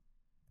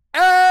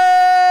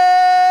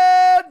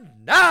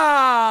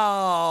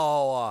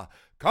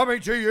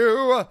coming to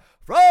you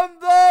from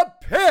the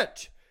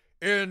pit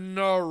in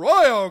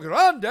Arroyo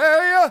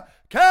Grande,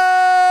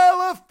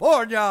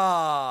 California.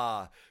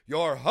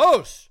 Your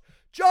hosts,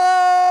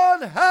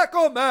 John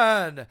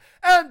Hackleman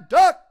and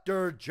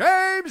Dr.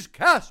 James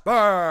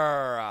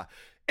Casper.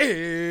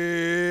 It's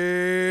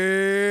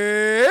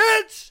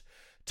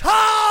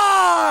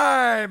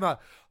time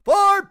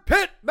for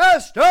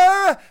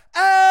Pitmaster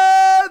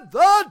and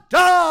the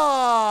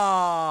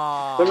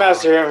Doc.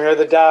 Pitmaster, I'm here,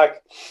 the Doc.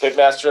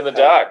 Pitmaster and the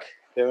Doc.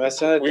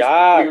 Pitmaster and the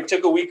Doc. We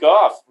took a week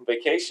off,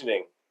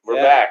 vacationing. We're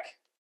back.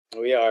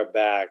 We are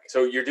back.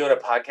 So you're doing a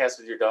podcast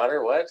with your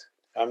daughter? What?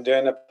 I'm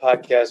doing a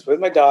podcast with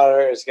my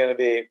daughter. It's going to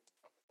be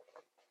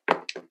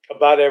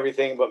about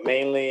everything, but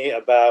mainly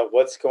about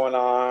what's going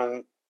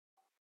on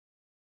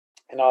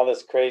and all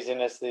this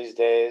craziness these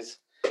days.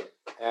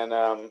 And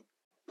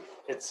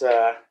it's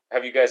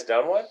have you guys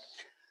done one?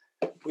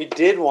 We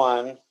did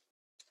one.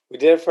 We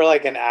did it for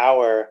like an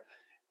hour,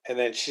 and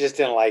then she just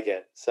didn't like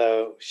it.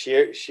 So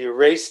she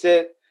erased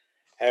it,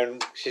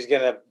 and she's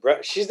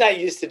not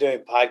used to doing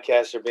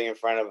podcasts or being in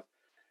front of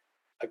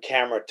a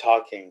camera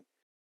talking.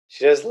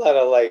 She does a lot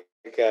of like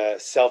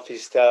selfie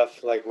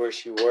stuff, like where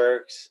she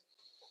works,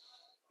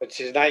 but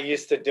she's not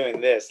used to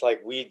doing this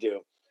like we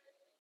do.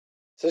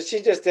 So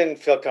she just didn't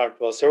feel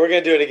comfortable. So we're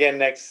going to do it again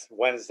next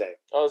Wednesday.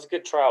 Oh, it's a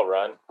good trial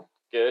run.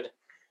 Good.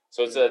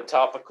 So it's a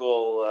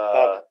topical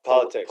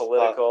politics.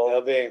 Political.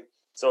 It'll be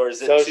so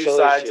is it two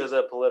sides of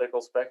the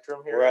political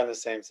spectrum here? We're on the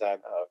same side.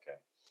 Oh, okay.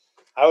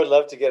 I would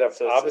love to get an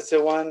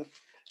opposite one,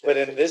 but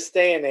in this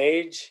day and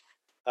age,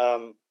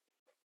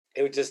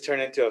 it would just turn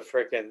into a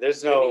freaking.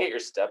 There's no. Can you get your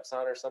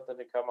stepson or something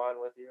to come on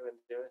with you and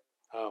do it?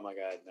 Oh my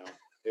God, no!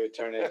 It would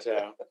turn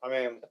into. I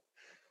mean,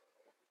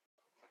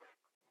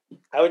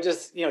 I would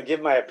just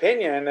give my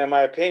opinion, and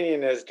my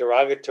opinion is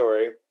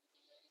derogatory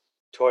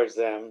towards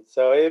them.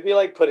 So it'd be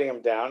like putting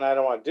them down. I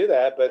don't want to do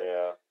that, but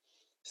yeah.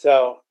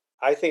 So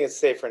I think it's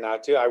safer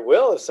not to. I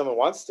will if someone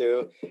wants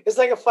to. It's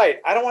like a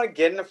fight. I don't want to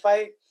get in a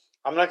fight.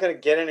 I'm not going to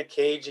get in a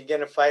cage and get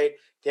in a fight,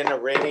 get in a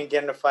ring and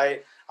get in a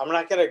fight. I'm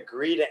not going to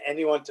agree to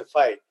anyone to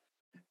fight.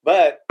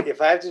 But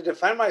if I have to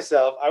defend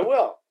myself, I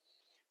will.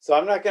 So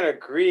I'm not going to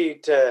agree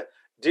to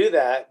do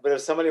that. But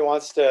if somebody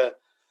wants to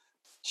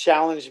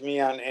challenge me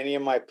on any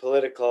of my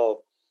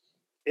political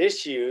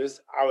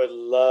issues, I would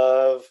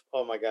love.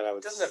 Oh my God, I would.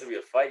 It doesn't have to be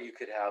a fight. You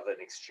could have an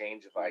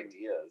exchange of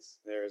ideas.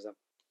 There is a.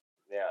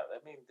 Yeah, I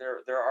mean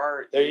there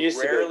are. There you used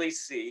rarely to be.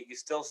 see. You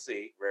still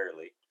see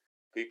rarely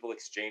people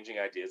exchanging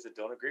ideas that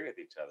don't agree with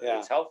each other. Yeah.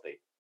 It's healthy.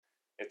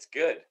 It's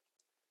good.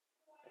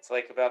 It's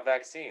like about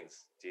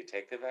vaccines. Do you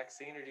take the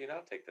vaccine or do you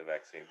not take the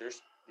vaccine?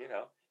 There's,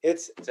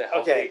 It's a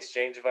healthy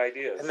exchange of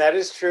ideas. And that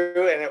is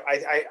true. And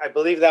I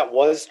believe that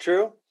was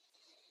true.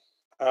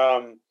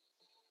 But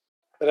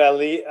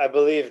I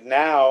believe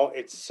now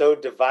it's so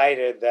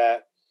divided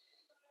that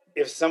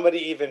if somebody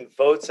even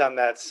votes on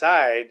that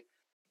side,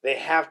 they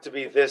have to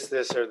be this,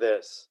 or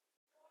this.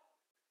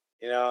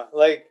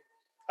 Like,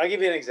 I'll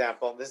give you an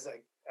example. This is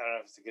like, I don't know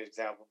if it's a good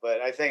example,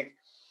 but I think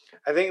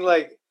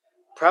like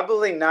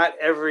probably not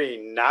every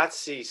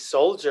Nazi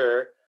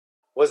soldier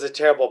was a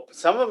terrible.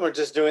 Some of them are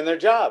just doing their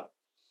job,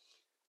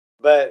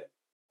 but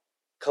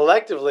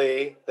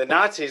collectively the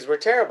Nazis were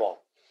terrible.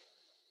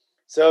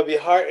 So it'd be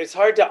hard. It's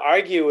hard to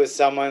argue with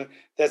someone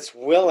that's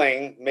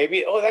willing.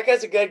 Maybe that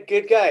guy's a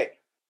good guy.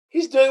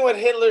 He's doing what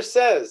Hitler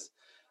says.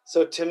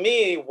 So to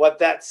me, what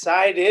that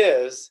side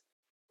is,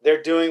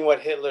 they're doing what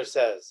Hitler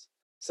says.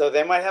 So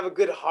they might have a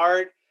good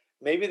heart.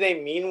 Maybe they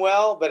mean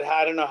well, but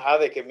I don't know how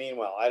they could mean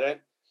well. I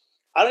don't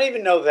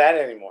even know that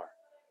anymore.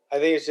 I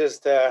think it's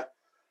just. I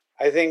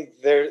think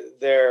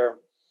their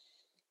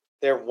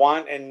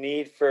want and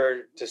need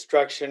for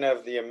destruction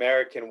of the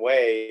American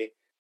way.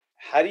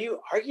 How do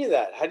you argue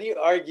that? How do you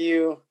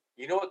argue?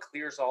 You know what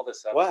clears all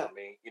this up for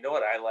me? You know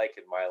what I like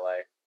in my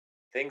life?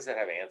 Things that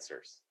have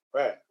answers.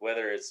 Right.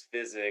 Whether it's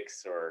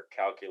physics or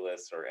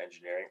calculus or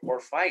engineering or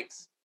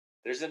fights.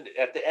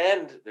 At the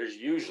end, there's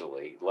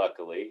usually,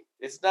 luckily,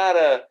 it's not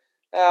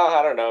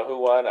I don't know who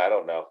won. I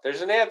don't know.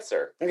 There's an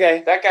answer.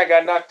 Okay. That guy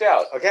got knocked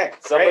out. Okay.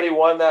 Somebody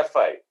won that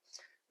fight.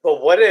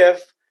 But what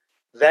if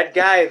that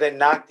guy that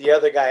knocked the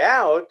other guy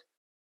out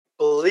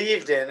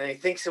believed in and he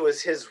thinks it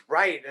was his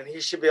right and he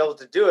should be able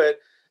to do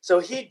it? So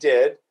he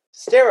did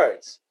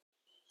steroids.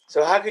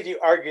 So how could you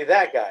argue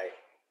that guy?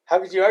 How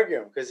could you argue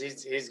him? Because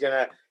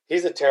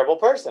he's a terrible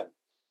person.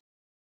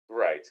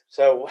 Right.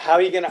 So how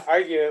are you going to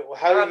argue?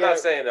 I'm not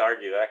saying to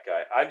argue that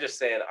guy. I'm just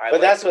saying I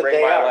like to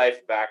bring my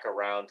life back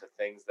around to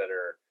things that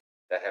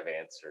have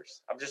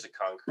answers. I'm just a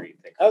concrete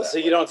thinker. Oh, so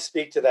you don't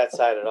speak to that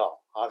side at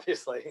all,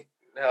 obviously.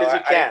 No,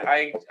 you can.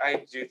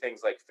 I do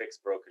things like fix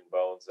broken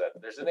bones. That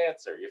there's an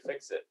answer. You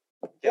fix it.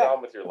 Get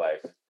on with your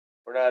life.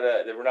 We're not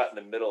in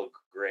the middle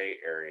gray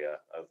area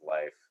of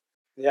life.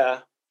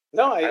 Yeah.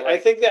 No, I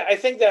think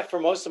that for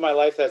most of my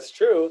life that's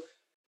true,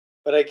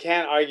 but I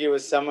can't argue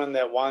with someone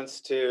that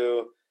wants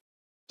to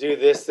do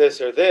this,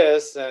 or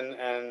this,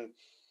 and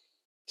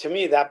to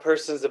me, that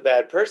person's a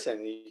bad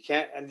person. You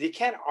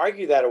can't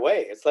argue that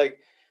away. It's like,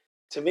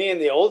 to me, in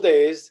the old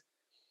days,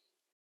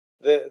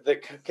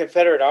 the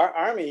Confederate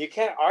Army, you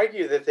can't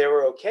argue that they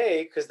were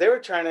okay because they were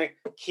trying to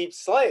keep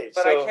slaves.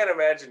 But so, I can't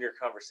imagine your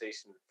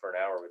conversation for an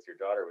hour with your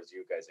daughter was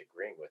you guys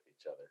agreeing with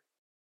each other.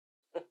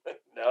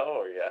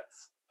 No or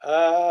yes?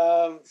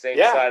 Same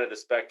yeah. side of the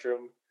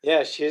spectrum.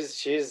 Yeah,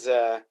 she's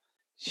a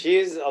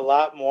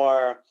lot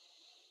more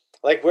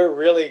like we're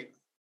really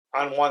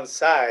on one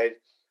side,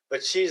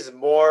 but she's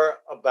more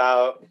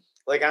about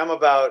like I'm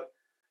about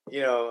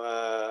you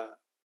know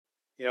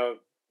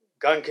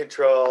gun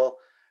control,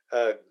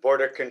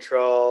 border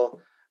control.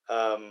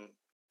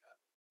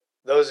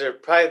 Those are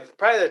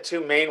probably the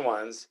two main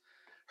ones.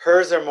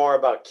 Hers are more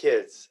about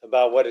kids,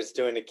 about what it's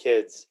doing to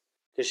kids,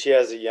 because she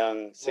has a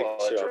young 6-year-old.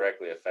 Well, it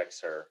directly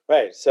affects her.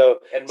 Right. So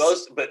And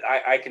but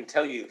I can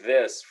tell you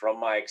this from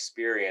my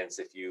experience,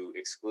 if you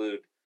exclude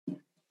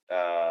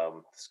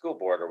school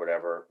board or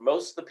whatever,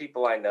 most of the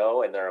people I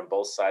know, and they're on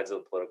both sides of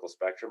the political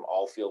spectrum,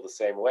 all feel the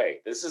same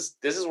way. This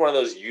is one of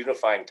those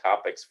unifying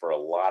topics for a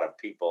lot of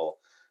people,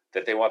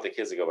 that they want the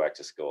kids to go back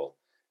to school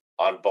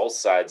on both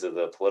sides of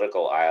the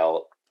political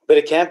aisle. But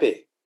it can't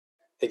be.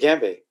 It can't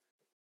be.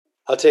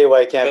 I'll tell you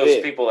why it can't be.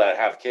 Those people that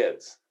have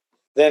kids.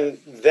 Then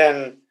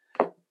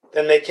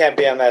they can't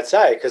be on that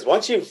side, because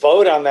once you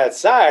vote on that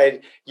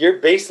side, you're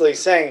basically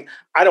saying,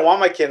 I don't want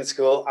my kid in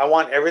school. I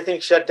want everything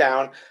shut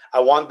down.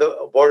 I want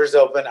the borders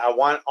open. I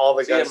want all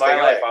the guns taken away. In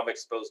my life, I'm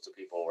exposed to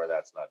people where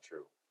that's not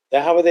true.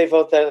 Then how would they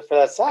vote for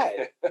that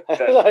side?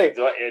 Like,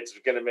 it's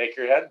going to make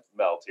your head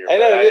melt here. I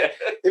know.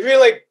 If you're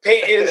like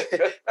painting,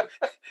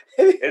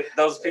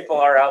 those people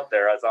are out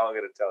there. That's all I'm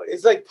going to tell you.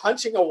 It's like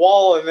punching a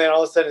wall and then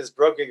all of a sudden it's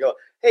broken. You go,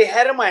 hey,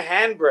 head of my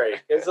handbrake.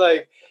 It's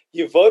like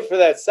you vote for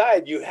that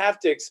side. You have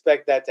to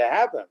expect that to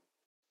happen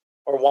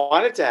or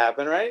want it to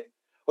happen, right?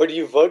 Or do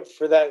you vote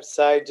for that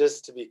side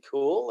just to be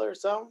cool or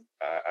something?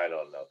 I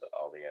don't know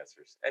all the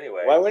answers.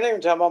 Anyway. Why we're not even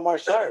talking about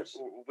martial arts?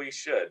 We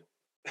should.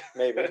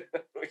 Maybe.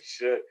 We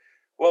should.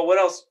 Well, what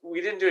else?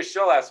 We didn't do a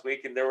show last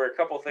week, and there were a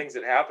couple things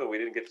that happened we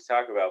didn't get to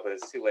talk about, but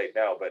it's too late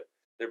now. But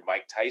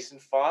Mike Tyson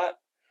fought,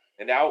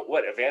 and now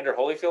what? Evander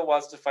Holyfield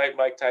wants to fight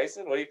Mike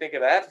Tyson? What do you think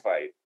of that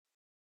fight?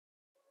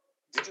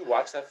 Did you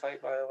watch that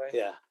fight, by the way?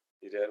 Yeah.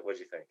 You did? What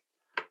did you think?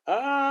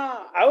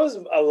 I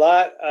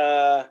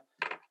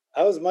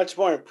was much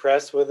more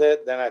impressed with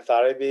it than I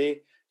thought I'd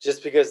be,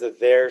 just because of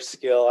their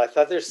skill. I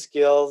thought their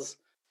skills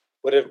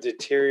would have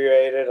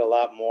deteriorated a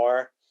lot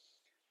more,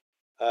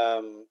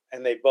 and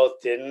they both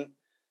didn't.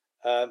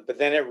 But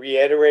then it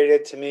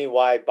reiterated to me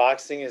why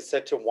boxing is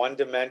such a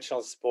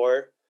one-dimensional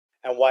sport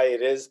and why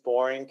it is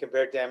boring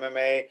compared to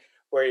MMA,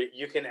 where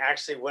you can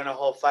actually win a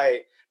whole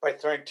fight by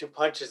throwing 2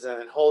 punches and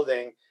then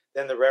holding.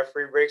 Then the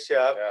referee breaks you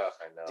up,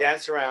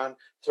 dance around,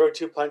 throw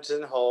 2 punches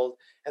and hold,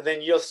 and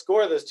then you'll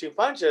score those 2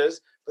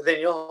 punches, but then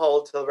you'll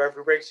hold till the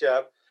referee breaks you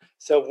up.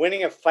 So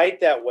winning a fight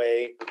that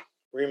way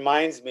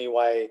reminds me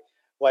why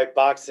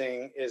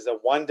boxing is a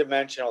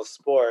one-dimensional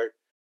sport.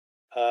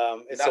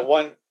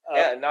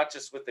 Not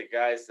just with the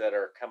guys that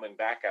are coming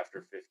back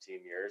after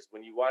 15 years.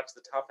 When you watch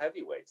the top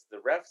heavyweights, the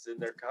refs in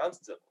there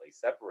constantly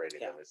separating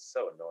them. It's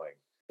so annoying.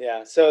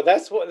 Yeah, so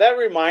that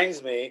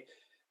reminds me.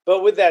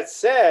 But with that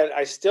said,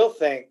 I still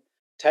think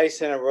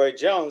Tyson and Roy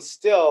Jones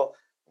still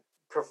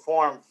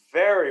perform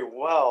very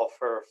well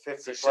for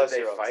 50 So plus should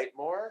year olds. they fight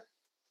more?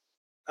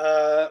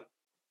 I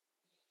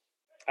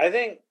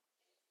think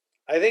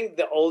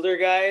the older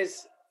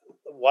guys,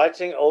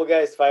 watching old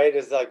guys fight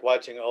is like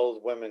watching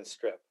old women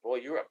strip. Well,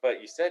 you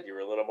said you were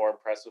a little more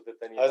impressed with it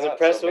than you thought. I was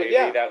impressed with it,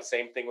 yeah. Maybe that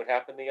same thing would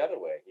happen the other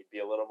way. You'd be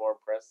a little more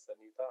impressed than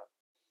you thought.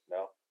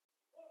 No?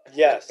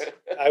 Yes,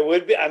 I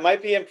would be. I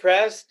might be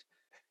impressed,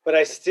 but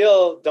I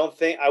still don't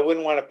think I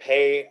wouldn't want to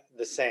pay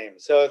the same.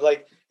 So,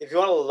 like, if you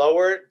want to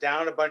lower it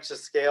down a bunch of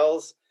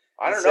scales,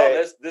 I don't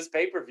know. This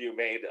pay-per-view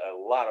made a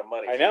lot of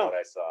money. I know. From what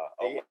I saw.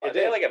 It they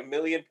did. had like 1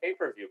 million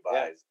pay-per-view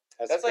buys.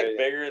 Yeah, that's like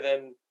bigger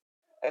than.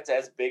 That's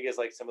as big as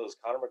like some of those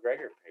Conor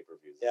McGregor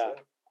pay-per-views. Yeah,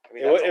 I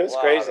mean, it was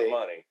crazy.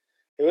 Money.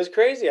 It was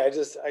crazy. And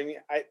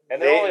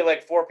there were only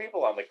like 4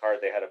 people on the card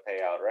they had to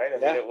pay out, right? I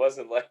mean, it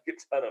wasn't like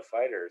a ton of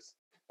fighters.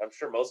 I'm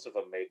sure most of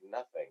them made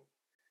nothing.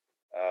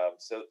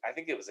 So I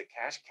think it was a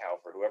cash cow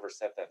for whoever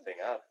set that thing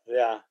up.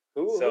 Yeah.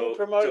 Who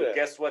promoted it? So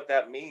guess what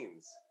that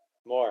means?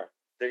 More.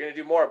 They're going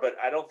to do more, but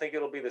I don't think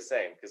it'll be the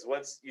same, because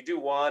once you do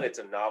one, it's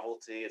a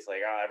novelty. It's like,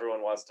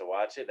 everyone wants to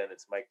watch it, and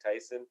it's Mike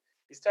Tyson.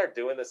 You start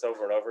doing this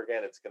over and over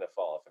again, it's going to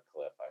fall off a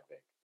cliff, I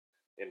think,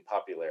 in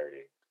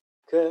popularity.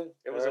 Good.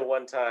 It was a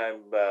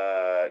one-time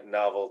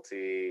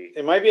novelty.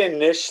 It might be a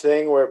niche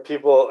thing where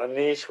people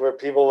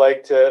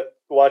like to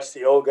watch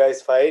the old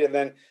guys fight, and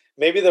then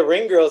maybe the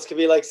ring girls could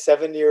be like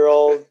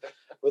 70-year-old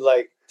with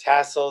like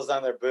tassels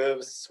on their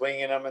boobs,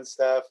 swinging them and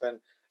stuff, and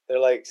they're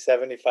like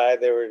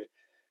 75. They were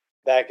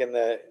back in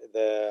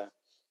the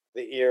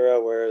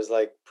era where it was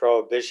like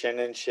prohibition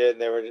and shit,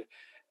 and they were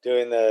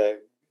doing the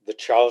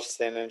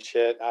Charleston and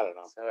shit. I don't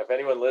know. So if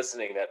anyone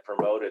listening that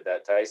promoted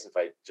that Tyson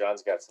fight,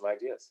 John's got some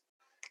ideas.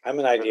 I'm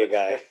an idea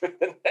guy.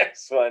 The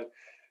next one.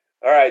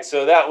 All right,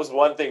 so that was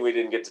one thing we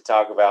didn't get to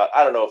talk about.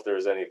 I don't know if there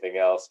was anything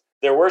else.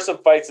 There were some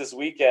fights this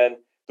weekend.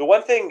 The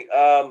one thing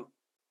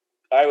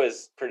I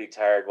was pretty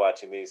tired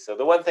watching these. So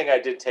the one thing I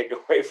did take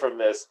away from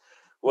this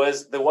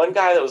was the one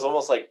guy that was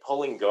almost like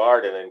pulling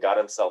guard and then got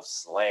himself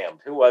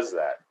slammed. Who was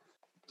that?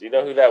 Do you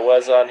know who that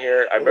was on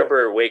here? I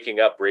remember waking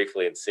up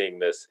briefly and seeing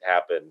this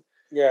happen.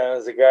 Yeah, it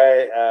was a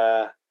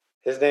guy.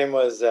 His name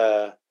was.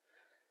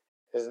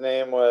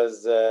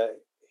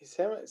 He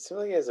seemed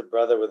like he has a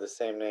brother with the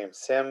same name,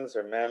 Sims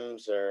or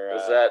Mims or.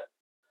 Was that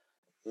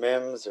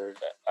Mims or?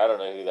 I don't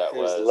know who that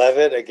was.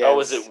 Levitt against. Oh,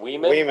 was it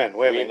Weeman?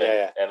 Weeman,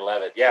 yeah. And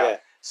Levitt, yeah.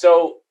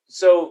 So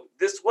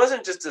this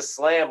wasn't just a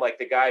slam. Like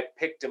the guy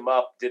picked him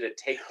up, did a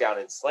takedown,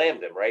 and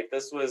slammed him. Right?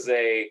 This was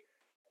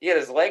he had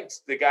his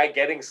legs. The guy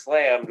getting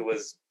slammed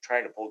was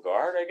trying to pull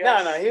guard, I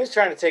guess. No, he was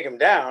trying to take him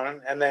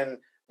down, and then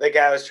the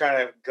guy was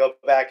trying to go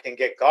back and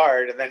get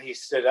guard, and then he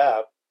stood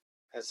up,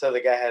 and so the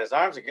guy had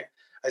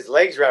his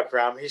legs wrapped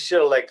around him. He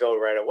should have let go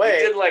right away.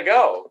 He didn't let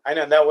go. I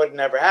know that would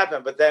never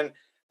happen, but then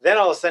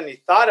all of a sudden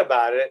he thought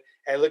about it,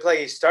 and it looked like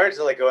he started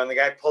to let go, and the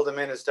guy pulled him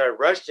in and started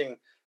rushing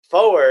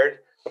forward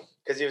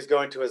because he was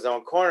going to his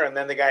own corner, and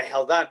then the guy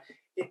held on.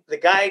 The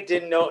guy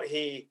didn't know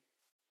he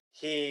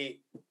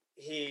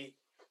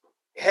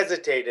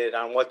hesitated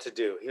on what to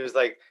do. He was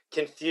like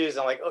confused.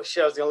 I'm like, oh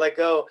shit, I was gonna let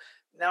go.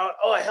 Now,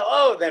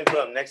 then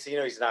boom. Next thing you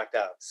know, he's knocked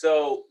out.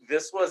 So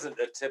this wasn't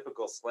a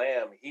typical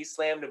slam. He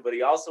slammed him, but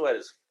he also had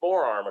his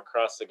forearm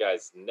across the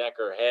guy's neck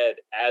or head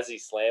as he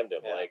slammed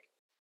him. Yeah. Like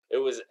it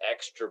was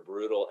extra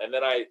brutal. And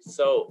then I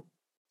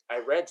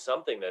read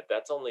something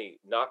that's only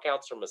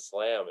knockouts from a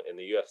slam in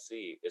the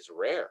UFC is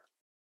rare.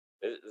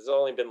 There's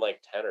only been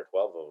like 10 or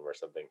 12 of them or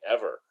something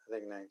ever. I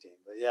think 19,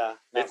 but yeah.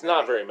 It's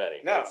not very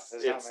many. No,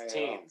 it's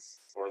teens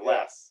or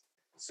less.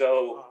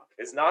 So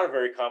it's not a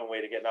very common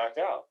way to get knocked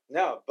out.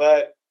 No,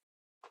 but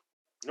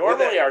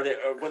normally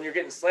when you're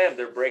getting slammed,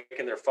 they're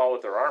breaking their fall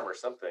with their arm or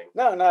something.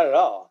 No, not at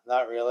all.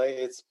 Not really.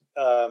 It's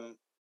I'm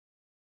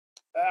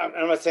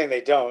not saying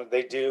they don't.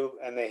 They do,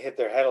 and they hit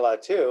their head a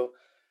lot too.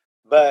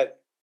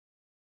 But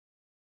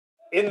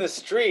in the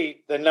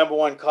street, the number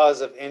one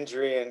cause of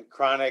injury and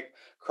chronic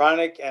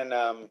and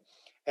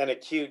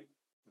acute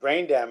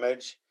brain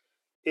damage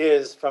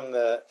is from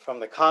the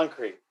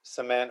concrete,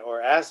 cement,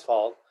 or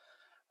asphalt,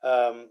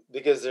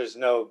 because there's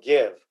no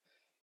give.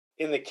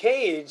 In the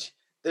cage,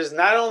 there's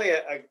not only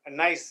a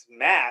nice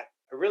mat,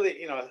 a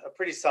really a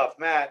pretty soft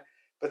mat,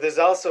 but there's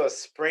also a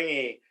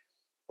springy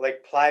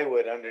like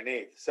plywood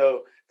underneath.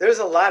 So there's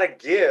a lot of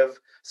give.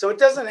 So it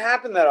doesn't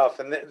happen that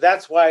often.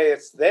 That's why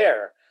it's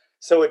there.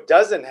 So it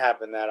doesn't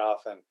happen that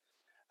often.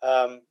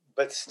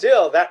 But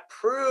still, that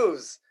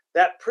proves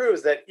that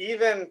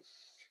even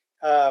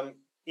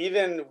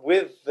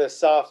with the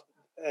soft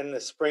and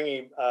the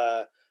springy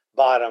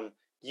bottom,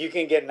 you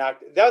can get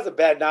knocked. That was a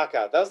bad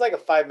knockout. That was like a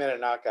 5-minute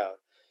knockout.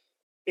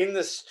 In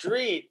the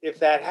street, if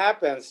that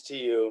happens to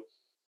you,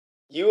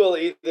 you will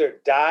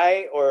either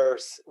die or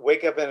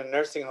wake up in a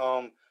nursing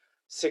home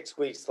 6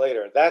 weeks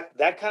later.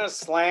 That kind of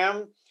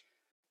slam,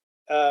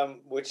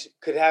 which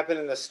could happen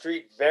in the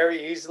street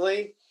very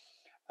easily,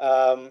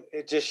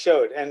 it just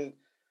showed. And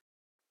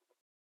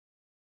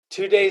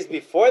 2 days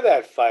before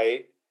that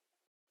fight,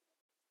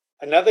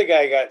 another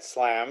guy got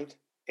slammed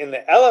in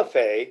the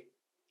LFA,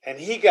 and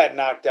he got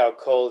knocked out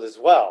cold as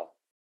well.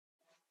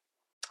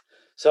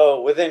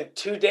 So within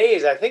 2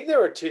 days, I think they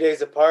were 2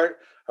 days apart,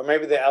 or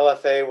maybe the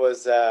LFA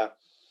was the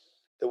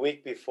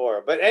week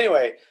before. But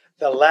anyway,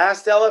 the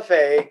last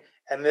LFA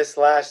and this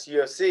last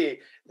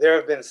UFC, there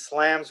have been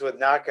slams with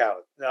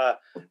knockouts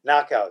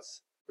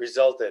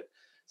resulted.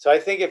 So I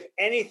think if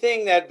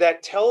anything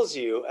that tells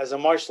you as a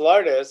martial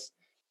artist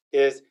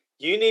is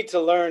you need to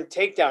learn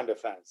takedown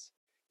defense.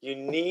 You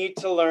need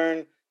to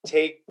learn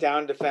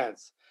takedown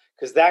defense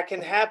because that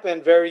can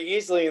happen very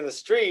easily in the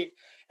street,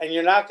 and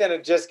you're not going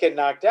to just get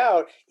knocked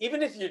out.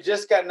 Even if you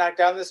just got knocked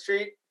down the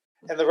street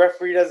and the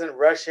referee doesn't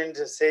rush in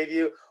to save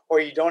you, or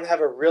you don't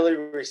have a really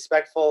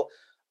respectful,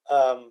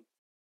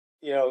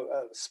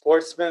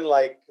 sportsman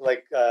like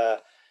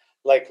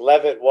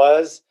Levitt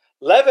was.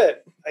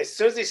 Levitt, as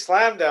soon as he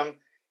slammed him,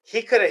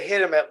 he could have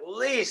hit him at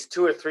least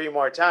 2 or 3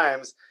 more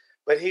times,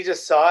 but he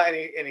just saw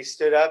it and he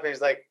stood up and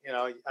he's like,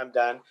 I'm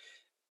done.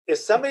 If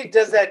somebody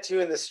does that to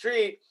you in the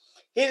street,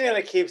 he's going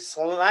to keep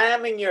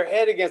slamming your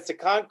head against the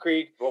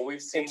concrete. Well,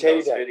 we've seen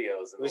those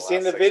videos. We've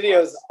seen the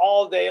videos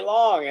all day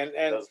long, and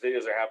those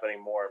videos are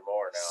happening more and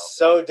more now.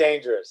 So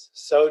dangerous,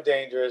 so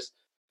dangerous.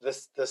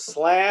 The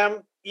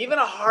slam, even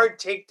a hard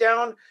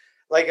takedown,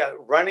 like a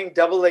running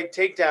double leg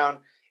takedown,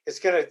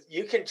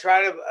 you can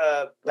try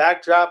to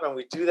backdrop, and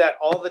we do that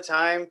all the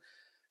time.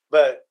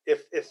 But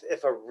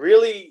if a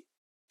really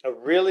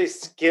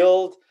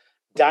skilled,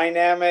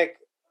 dynamic,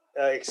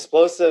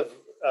 explosive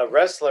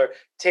wrestler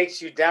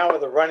takes you down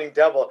with a running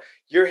double,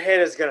 your head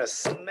is going to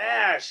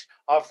smash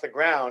off the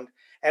ground.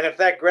 And if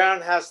that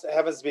ground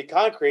happens to be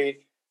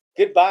concrete,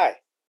 goodbye.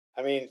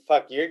 I mean,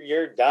 fuck,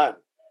 you're done.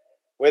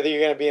 Whether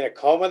you're going to be in a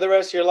coma the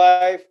rest of your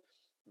life,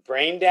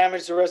 brain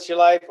damage the rest of your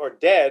life, or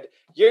dead,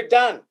 you're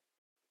done.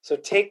 So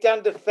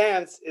takedown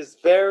defense is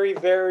very,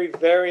 very,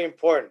 very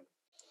important.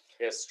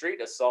 Yeah,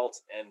 street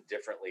assaults end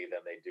differently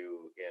than they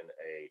do in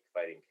a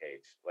fighting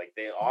cage. Like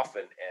they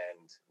often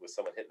end with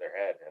someone hitting their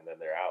head, and then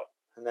they're out.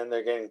 And then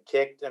they're getting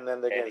kicked, and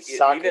then they're And getting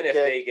soccer even if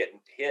kicked. they get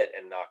hit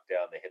and knocked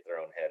down, they hit their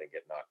own head and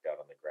get knocked out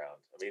on the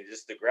ground. I mean,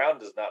 just the ground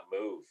does not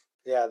move.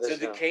 Yeah. So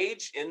the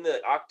cage in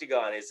the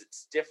octagon, is it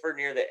stiffer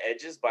near the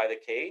edges by the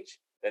cage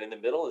than in the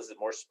middle? Is it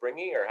more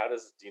springy, or do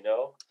you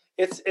know?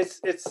 It's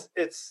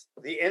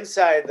the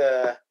inside.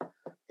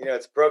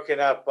 It's broken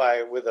up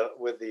with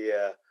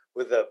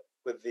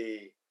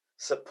the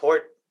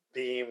support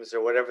beams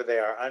or whatever they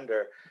are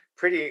under.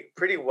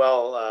 Pretty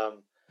well.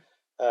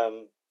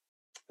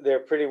 They're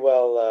pretty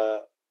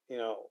well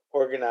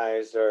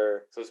organized,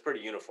 or so it's pretty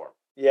uniform.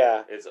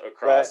 Yeah, it's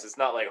across. It's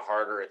not like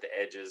harder at the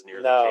edges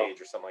near the cage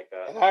or something like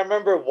that. And I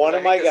remember one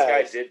of my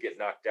guys. This guy did get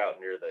knocked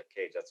out near the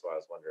cage. That's why I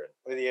was wondering.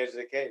 With the edge of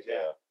the cage,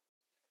 yeah.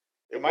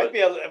 It might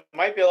be a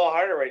little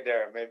harder right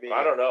there. Maybe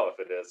I don't know if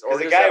it is. Or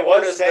the guy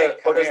was saying,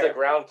 or does the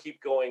ground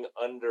keep going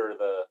under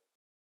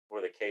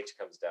where the cage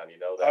comes down? You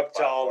know, that up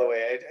to all the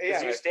way.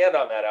 Because you stand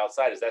on that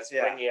outside. Is that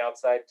springy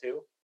outside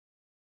too?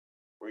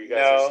 Where you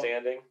guys are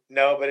standing?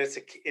 No, but it's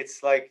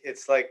like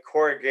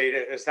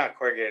corrugated. It's not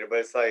corrugated, but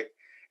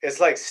it's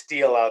like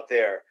steel out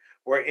there.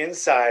 Where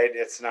inside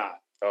it's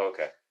not. Oh,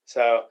 okay.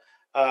 So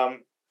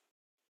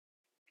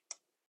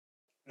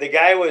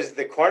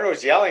the corner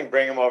was yelling,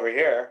 "Bring him over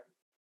here."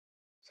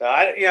 So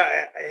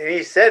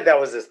he said that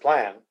was his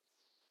plan. He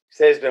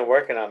said he's been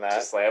working on that.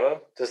 To slam him?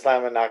 To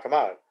slam him and knock him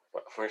out.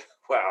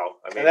 Wow.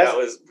 I mean, that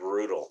was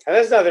brutal. And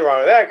there's nothing wrong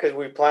with that, because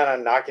we plan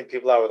on knocking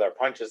people out with our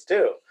punches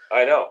too.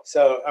 I know.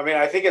 So, I mean,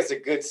 I think it's a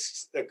good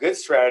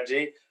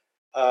strategy.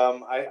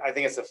 I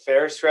think it's a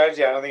fair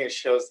strategy. I don't think it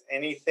shows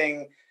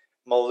anything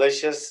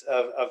malicious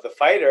of the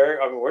fighter.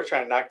 I mean, we're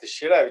trying to knock the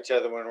shit out of each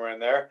other when we're in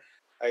there,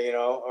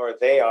 or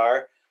they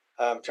are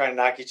trying to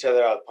knock each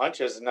other out with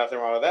punches. There's nothing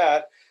wrong with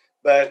that.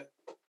 But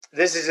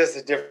this is just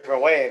a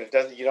different way,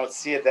 and you don't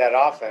see it that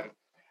often.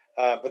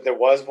 But there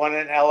was one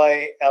in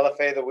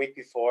LFA the week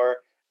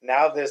before.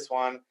 Now this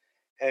one,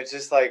 and it's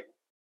just like,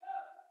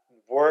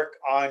 work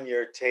on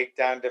your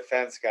takedown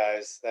defense,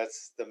 guys.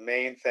 That's the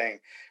main thing.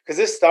 Because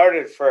this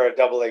started for a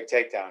double leg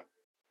takedown,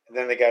 and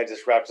then the guy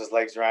just wrapped his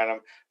legs around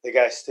him. The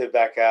guy stood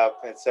back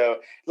up, and so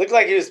it looked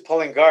like he was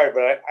pulling guard,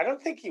 but I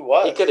don't think he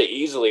was. He could have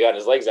easily gotten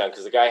his legs down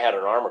because the guy had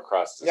an arm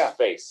across his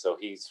face, so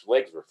his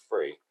legs were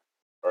free.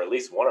 Or at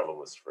least one of them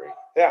was free.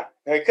 Yeah,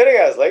 he could have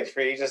got his legs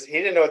free. He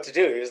didn't know what to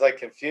do. He was like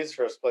confused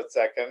for a split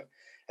second,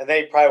 and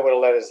then he probably would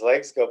have let his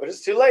legs go. But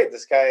it's too late.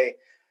 This guy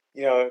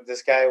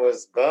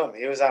was boom.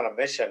 He was on a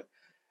mission,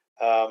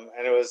 and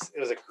it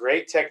was a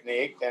great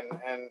technique,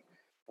 and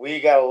we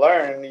got to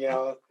learn.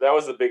 That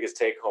was the biggest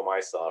take home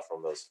I saw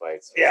from those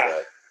fights.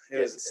 Yeah,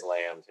 it was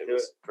slammed. It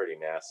was pretty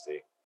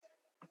nasty.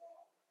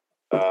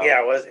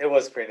 It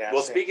was pretty nasty.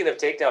 Well, speaking of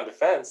takedown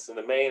defense, in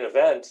the main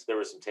event, there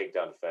was some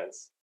takedown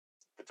defense.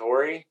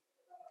 Vettori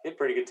did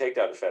pretty good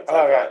takedown defense.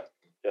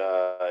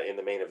 In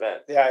the main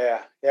event.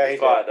 Yeah. He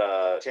fought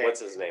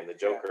what's his name, the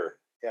Joker.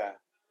 Yeah.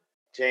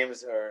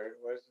 James, or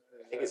what?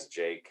 I think it's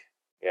Jake.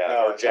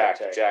 Yeah, or Jack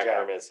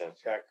Hermanson.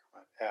 Jack.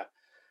 Yeah.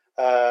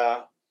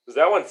 Was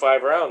that one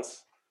 5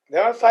 rounds?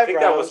 That one 5 rounds. I think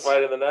that was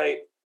fight of the night.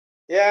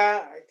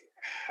 Yeah,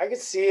 I could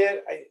see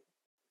it.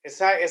 It's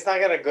not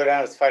going to go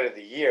down as fight of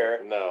the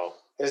year. No.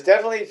 It was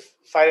definitely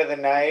fight of the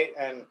night,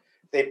 and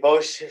they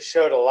both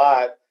showed a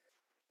lot.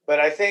 But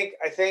I think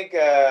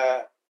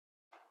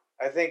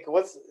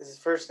what's his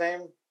first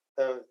name?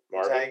 The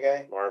Italian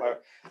guy? Marvin.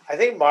 I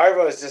think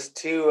Marvin was just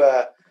too.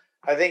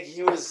 I think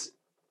he was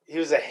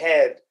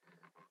ahead,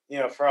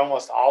 for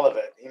almost all of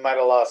it. He might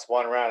have lost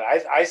one round.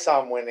 I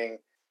saw him winning.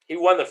 He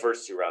won the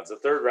first 2 rounds. The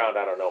third round,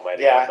 I don't know, might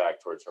have gone back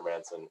towards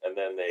Hermanson, and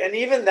then And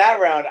even that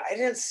round, I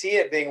didn't see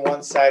it being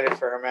one-sided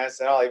for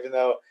Hermanson at all. Even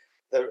though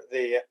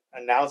the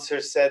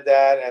announcer said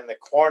that, and the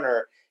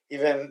corner,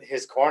 even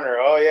his corner,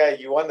 oh yeah,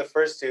 you won the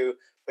first 2,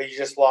 but you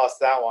just lost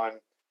that one.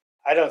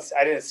 I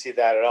didn't see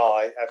that at all.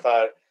 I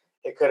thought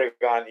it could have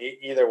gone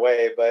either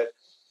way, but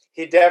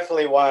he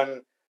definitely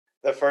won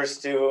the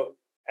first 2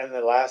 and the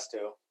last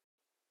 2.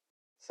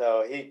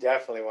 So he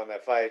definitely won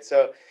that fight.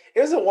 So it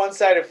was a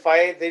one-sided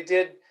fight. They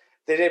did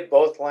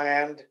both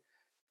land,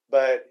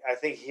 but I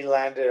think he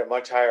landed at a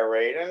much higher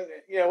rate. And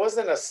it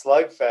wasn't a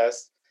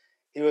slugfest.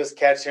 He was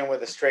catching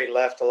with a straight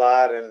left a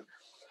lot, and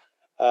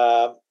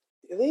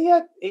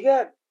he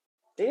got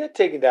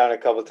taken down a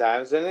couple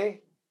times, didn't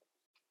he?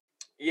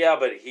 Yeah,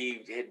 but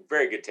he had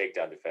very good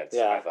takedown defense.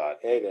 Yeah, I thought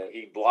he did.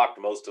 He blocked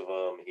most of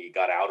them. He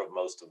got out of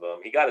most of them.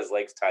 He got his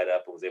legs tied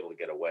up and was able to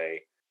get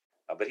away,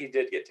 but he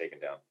did get taken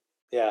down.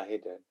 Yeah, he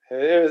did.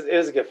 It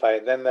was a good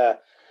fight. Then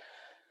the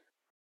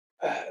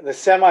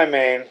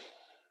semi-main,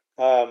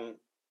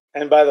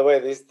 and by the way,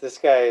 this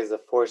guy is a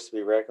force to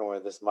be reckoned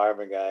with. This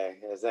Marvin guy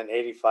is an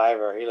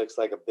 85er. He looks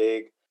like a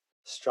big,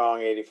 strong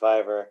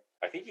 85er.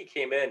 I think he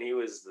came in. He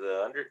was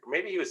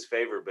maybe he was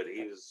favored, but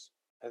he was.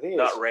 I think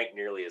not ranked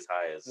nearly as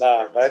high as.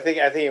 No, but I think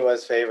he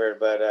was favored.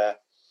 But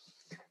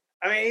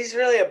I mean, he's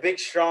really a big,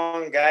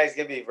 strong guy. He's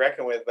gonna be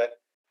reckoned with. But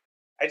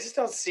I just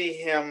don't see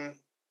him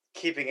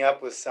keeping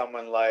up with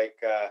someone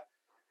like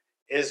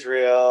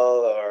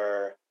Israel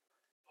or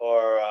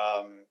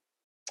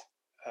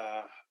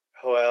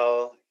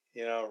Joel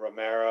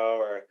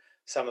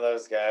some of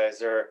those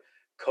guys, or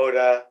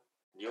Coda.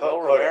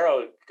 Yoel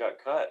Romero got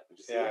cut.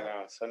 Yeah, I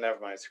know. So never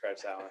mind.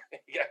 Scratch that one.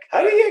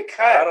 How did he get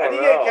cut? I don't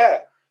know. Get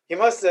cut? He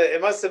must have.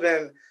 It must have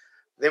been.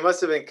 They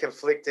must have been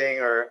conflicting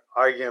or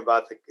arguing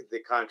about the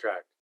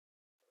contract.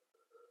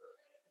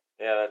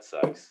 Yeah, that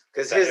sucks.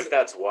 Because if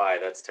that's why,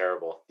 that's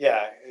terrible.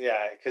 Yeah.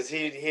 Because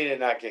he did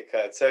not get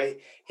cut, so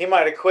he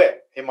might have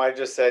quit. He might have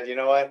just said, you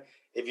know what?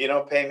 If you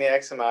don't pay me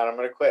X amount, I'm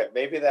going to quit.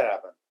 Maybe that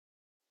happened.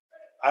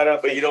 I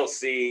don't. But you don't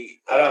see.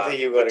 I don't think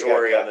you would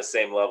Vettori on the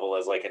same level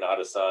as like an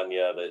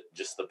Adesanya. That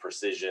just the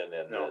precision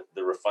and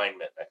the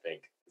refinement. I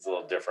think is a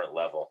little different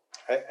level.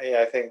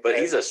 I think. But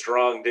he's a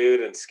strong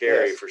dude and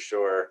scary for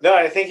sure. No,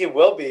 I think he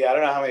will be. I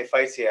don't know how many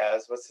fights he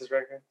has. What's his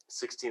record?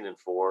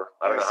 16-4.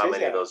 I don't know how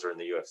many of those are in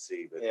the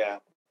UFC. But yeah.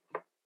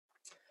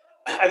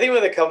 I think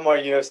with a couple more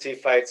UFC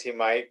fights, he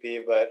might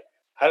be, but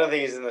I don't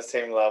think he's in the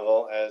same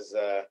level as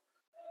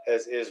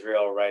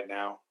Israel right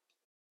now.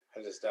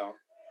 I just don't.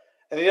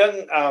 And he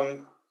doesn't.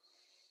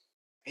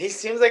 He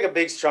seems like a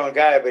big, strong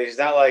guy, but he's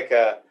not like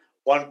a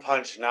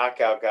one-punch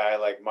knockout guy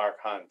like Mark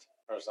Hunt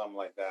or something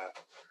like that.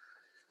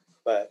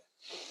 But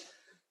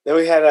then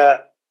we had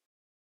a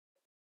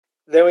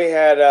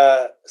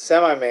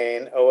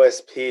semi-main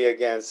OSP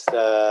against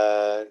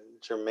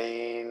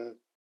Jermaine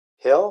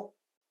Hill.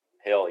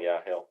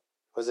 Hill.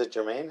 Was it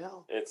Jermaine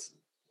Hill? It's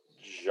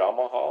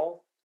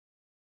Jamahal.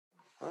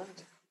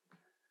 What?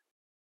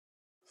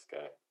 This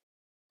guy.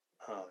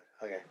 Oh,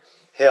 okay.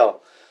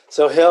 Hill.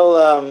 So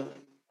Hill.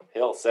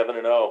 Hill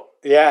 7-0.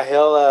 Yeah,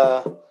 Hill.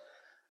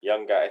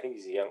 Young guy. I think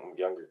he's a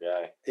younger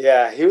guy.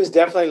 Yeah, he was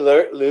definitely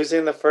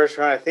losing the first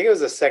round. I think it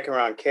was a second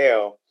round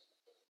KO.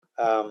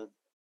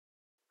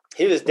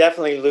 He was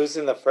definitely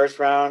losing the first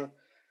round,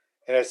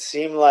 and it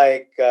seemed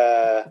like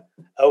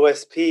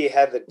OSP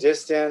had the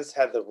distance,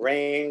 had the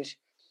range,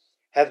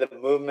 had the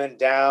movement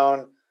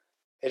down.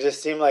 It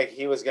just seemed like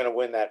he was going to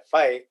win that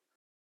fight.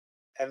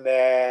 And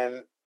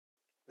then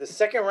the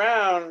second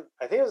round,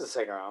 I think it was the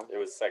second round. It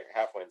was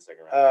halfway in the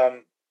second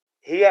round.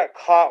 He got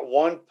caught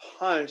one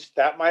punch.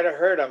 That might have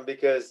hurt him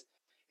because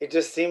it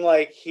just seemed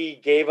like he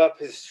gave up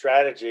his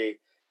strategy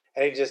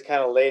and he just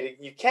kind of laid it.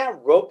 You can't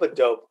rope a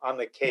dope on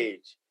the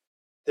cage.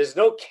 There's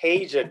no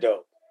cage a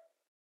dope.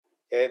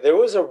 Okay? There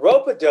was a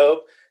rope a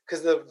dope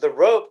because the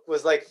rope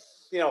was like,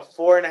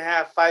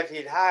 4.5, 5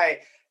 feet high.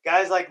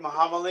 Guys like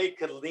Muhammad Ali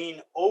could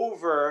lean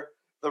over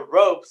the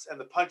ropes and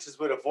the punches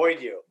would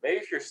avoid you. Maybe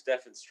if you're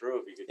Stefan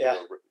Struve, you could do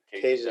a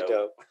cage a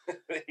dope.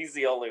 He's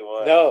the only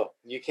one. No,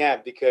 you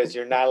can't because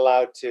you're not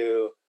allowed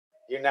to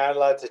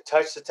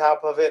touch the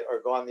top of it or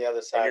go on the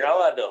other side. And you're not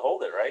allowed to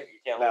hold it, right? You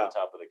can't hold the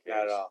top of the cage.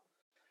 Not at all.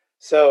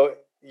 So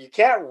you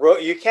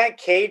can't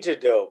cage a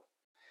dope.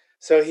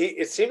 So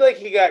it seemed like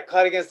he got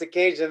caught against the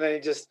cage, and then he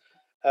just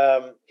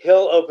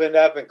Hill opened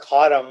up and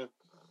caught him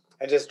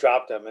and just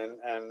dropped him,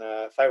 and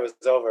fight was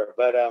over.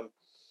 But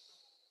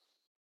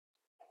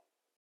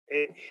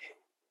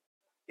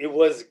it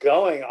was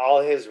going all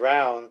his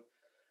round,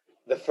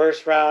 the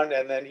first round,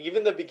 and then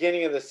even the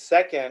beginning of the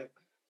second.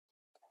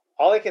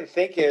 All I can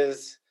think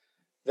is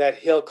that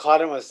Hill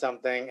caught him with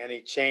something, and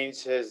he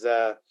changed his.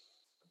 It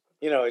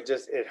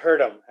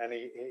hurt him, and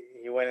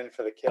he went in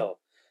for the kill.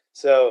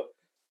 So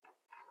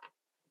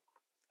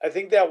I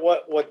think that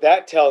what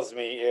that tells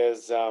me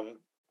is,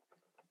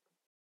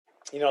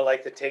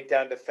 like the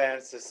takedown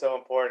defense is so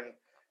important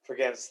for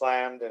getting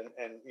slammed and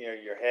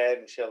your head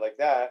and shit like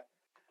that.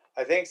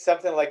 I think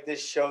something like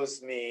this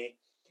shows me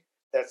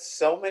that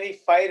so many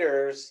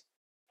fighters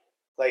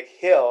like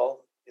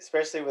Hill,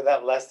 especially with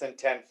that less than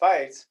 10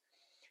 fights,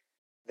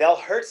 they'll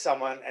hurt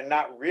someone and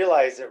not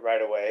realize it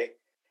right away.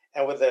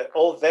 And with an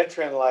old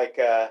veteran like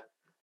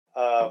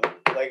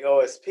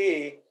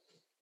OSP,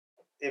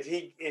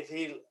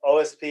 if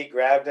OSP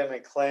grabbed him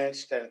and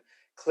clinched and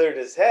cleared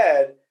his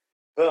head,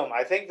 boom,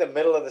 I think the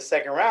middle of the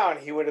second round,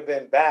 he would have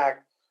been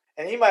back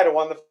and he might have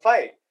won the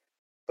fight.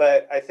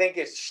 But I think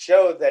it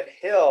showed that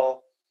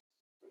Hill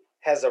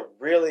has a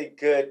really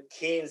good,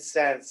 keen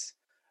sense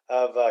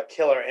of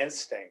killer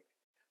instinct,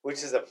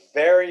 which is a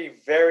very,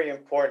 very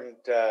important.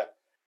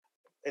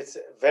 It's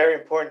a very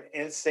important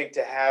instinct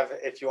to have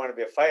if you want to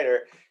be a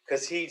fighter,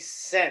 because he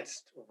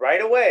sensed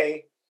right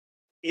away,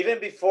 even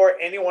before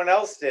anyone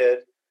else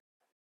did,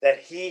 that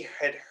he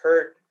had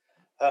hurt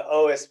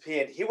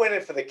OSP, and he went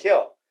in for the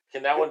kill.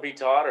 Can that one be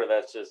taught, or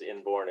that's just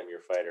inborn in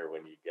your fighter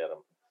when you get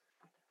them?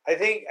 I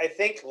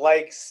think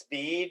like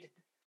speed,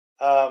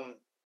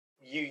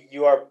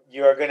 you are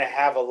going to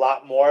have a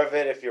lot more of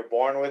it if you're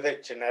born with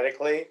it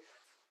genetically,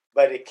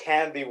 but it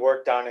can be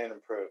worked on and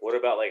improved. What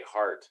about like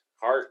heart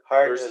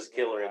versus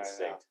killer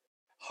instinct?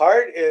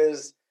 Heart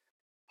has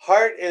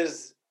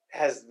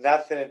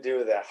nothing to do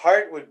with that.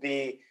 Heart would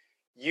be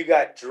you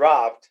got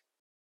dropped,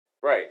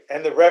 right?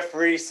 And the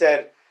referee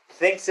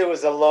thinks it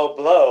was a low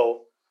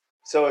blow.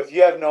 So if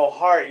you have no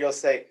heart, you'll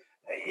say,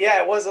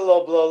 yeah, it was a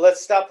low blow.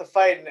 Let's stop the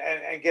fight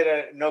and get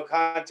a no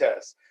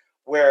contest.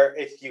 Where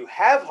if you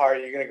have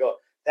heart, you're gonna go,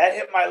 that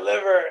hit my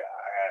liver.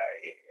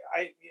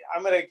 I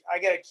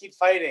gotta keep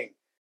fighting.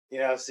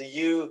 So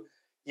you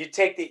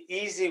take the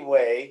easy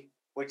way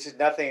which is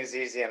nothing is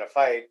easy in a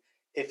fight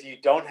if you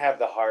don't have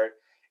the heart.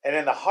 And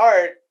in the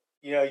heart,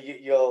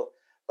 you'll,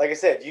 like I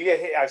said, you get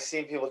hit. I've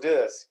seen people do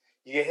this.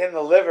 You get hit in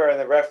the liver, and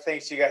the ref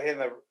thinks you got hit in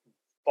the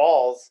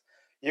balls.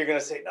 You're going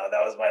to say, no,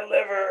 that was my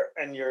liver.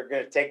 And you're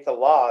going to take the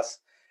loss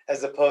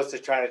as opposed to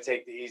trying to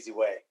take the easy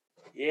way.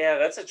 Yeah,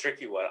 that's a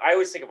tricky one. I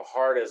always think of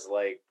heart as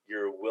like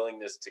your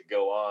willingness to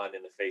go on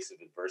in the face of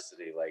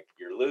adversity. Like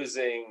you're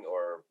losing,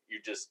 or you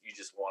just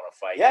want to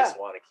fight. Yeah. You just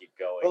want to keep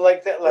going. Well,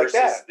 like that,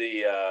 versus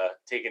the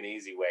take an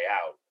easy way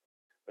out,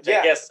 which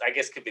I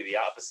guess could be the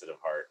opposite of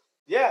heart.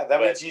 Yeah,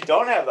 that means you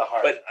don't have the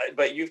heart.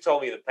 But you've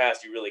told me in the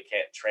past you really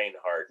can't train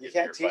heart. You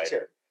can't teach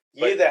it.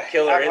 But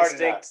killer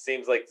instinct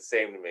seems like the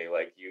same to me.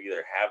 Like you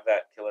either have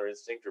that killer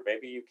instinct, or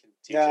maybe you can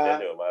teach it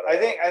into them. I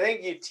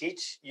think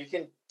you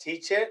can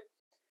teach it,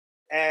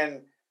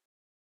 and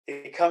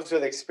it comes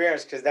with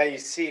experience because now you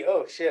see,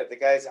 oh shit, the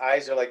guy's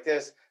eyes are like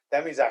this.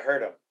 That means I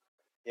hurt him,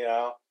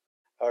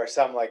 or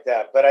something like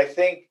that. But I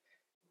think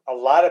a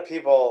lot of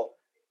people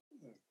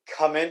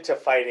come into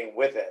fighting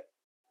with it,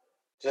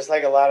 just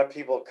like a lot of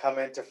people come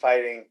into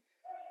fighting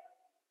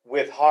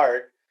with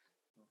heart.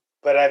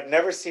 But I've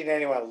never seen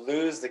anyone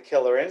lose the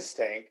killer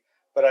instinct.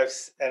 But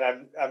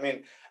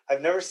I've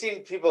never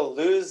seen people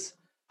lose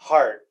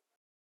heart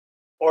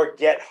or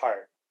get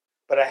heart.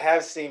 But I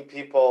have seen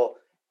people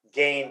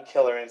gain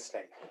killer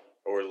instinct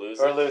or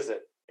lose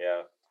it.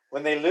 Yeah.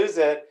 When they lose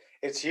it,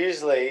 it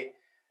usually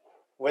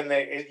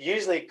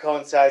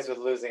coincides with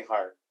losing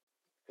heart,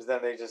 because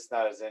then they're just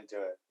not as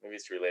into it. Maybe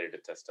it's related to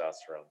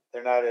testosterone.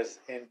 They're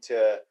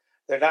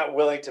not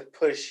willing to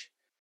push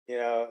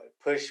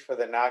for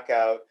the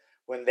knockout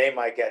when they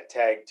might get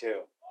tagged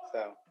too.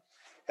 So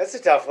that's a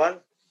tough one.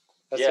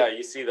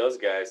 You see those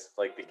guys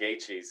like the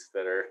Gaethjes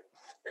that are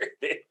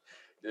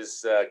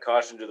just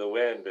caution to the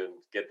wind and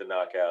get the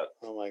knockout.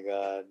 Oh my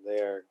God,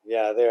 they're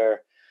he'll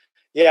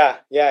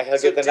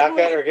get the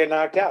knockout or get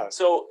knocked out.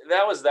 So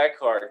that was that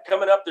card.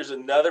 Coming up, there's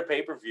another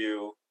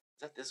pay-per-view.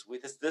 Is that this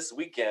week? This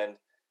weekend,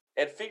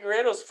 and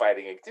Figueiredo's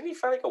fighting. Didn't he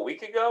fight like a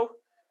week ago?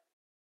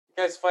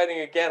 The guy's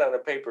fighting again on a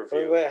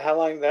pay-per-view. Wait, how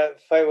long that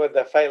fight? Would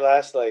the fight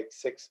last? Like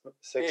six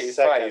he's seconds.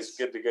 Fine. He's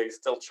good to go. He's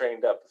still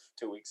trained up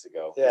 2 weeks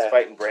ago. Yeah. He's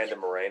fighting Brandon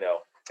Moreno.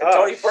 And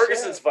Tony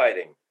Ferguson's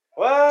fighting.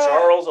 What?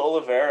 Charles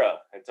Oliveira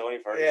and Tony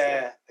Ferguson.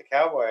 Yeah, the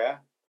cowboy, huh?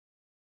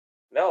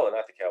 No,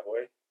 not the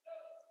cowboy.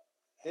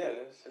 Yeah,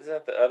 it is. Is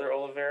that the other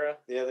Oliveira?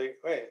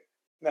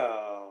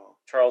 No.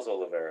 Charles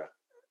Oliveira.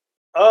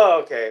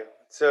 Oh, okay.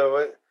 So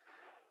what?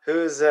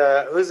 Who's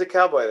the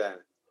cowboy then?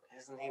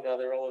 Isn't he the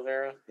other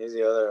Oliveira? He's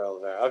the other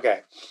Oliveira.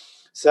 Okay.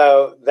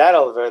 So that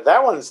Oliveira,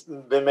 that one's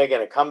been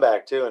making a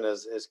comeback too in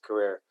his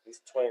career.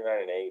 He's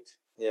 29-8.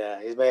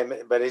 Yeah, he's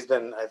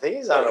been. I think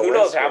he's on. Who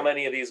knows how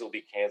many of these will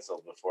be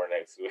canceled before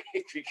next week?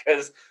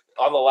 Because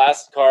on the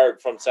last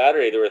card from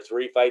Saturday, there were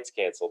 3 fights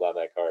canceled on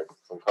that card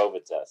from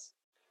COVID tests.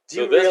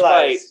 Do you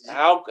realize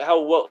how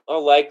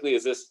likely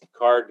is this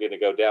card going to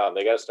go down?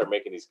 They got to start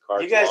making these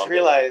cards. You guys longer.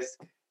 realize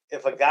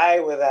if a guy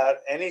without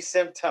any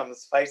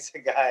symptoms fights a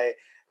guy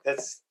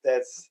that's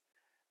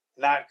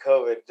not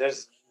COVID,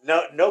 there's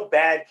no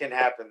bad can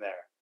happen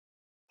there.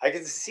 I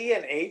can see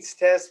an AIDS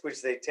test,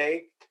 which they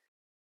take,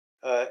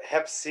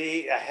 Hep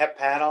C, a Hep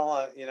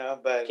panel,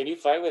 but can you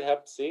fight with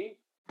Hep C?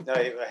 No,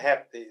 a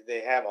Hep.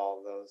 They have all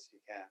of those. You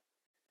can.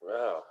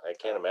 Wow, I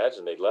can't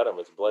imagine they'd let them.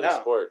 It's a bloody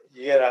sport.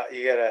 You get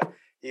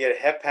a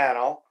Hep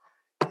panel.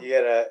 You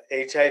get a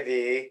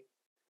HIV.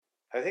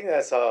 I think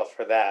that's all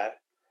for that.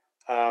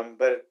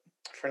 But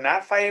for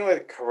not fighting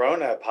with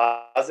Corona,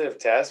 positive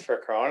test for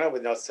Corona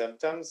with no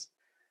symptoms,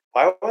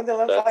 why wouldn't they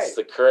let them fight? That's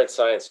the current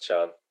science,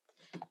 John.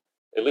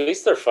 At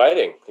least they're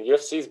fighting. The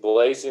UFC's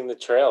blazing the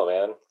trail,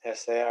 man.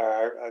 Yes, they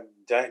are.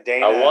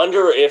 Dana. I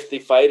wonder if the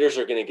fighters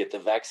are going to get the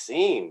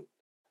vaccine.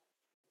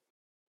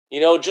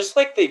 Just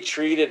like they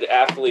treated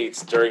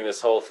athletes during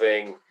this whole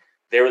thing,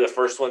 they were the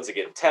first ones to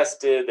get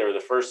tested. They were the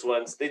first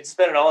ones. They'd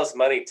spent all this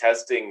money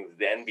testing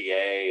the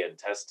NBA and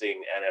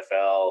testing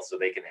NFL so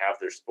they can have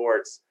their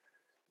sports.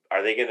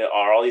 Are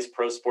all these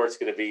pro sports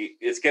going to be,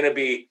 it's going to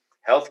be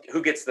health,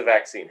 who gets the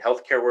vaccine?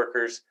 Healthcare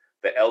workers,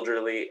 the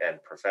elderly,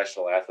 and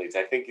professional athletes.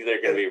 I think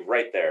they're going to be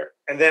right there.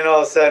 And then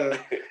all of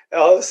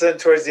a sudden,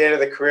 towards the end of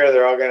the career,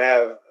 they're all going to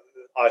have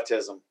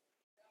autism.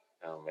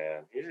 Oh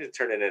man, you're just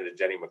turning into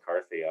Jenny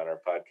McCarthy on our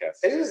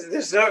podcast.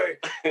 There's no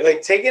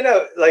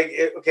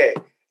okay.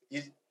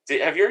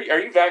 Are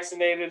you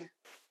vaccinated?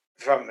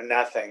 From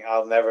nothing.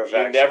 I'll never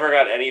vaccinate. You never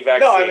got any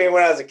vaccine? No, I mean,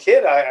 when I was a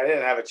kid, I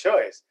didn't have a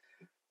choice.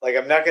 Like,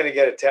 I'm not going to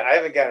get I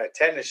haven't gotten a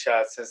tetanus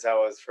shot since I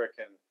was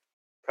freaking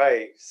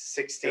probably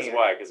 16. Because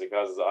why? Because it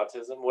causes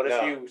autism? What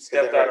if you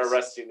stepped on a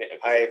rusty nail?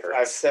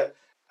 I've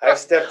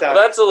stepped on... Well,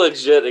 that's a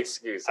legit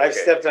excuse. Okay. I've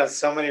stepped on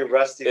so many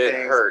rusty things.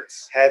 It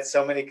hurts. Had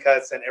so many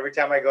cuts, and every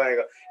time I go in, I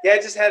go, yeah, I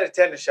just had a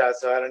tetanus shot,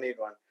 so I don't need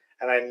one.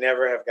 And I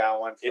never have gotten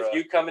one. If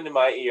you come into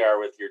my ER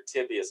with your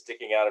tibia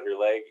sticking out of your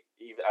leg,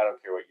 I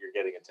don't care what, you're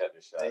getting a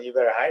tetanus shot. Then you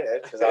better hide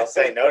it, because I'll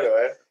say no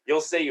to it.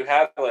 You'll say you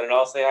have one, and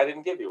I'll say I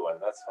didn't give you one.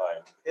 That's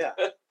fine. Yeah.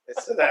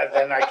 So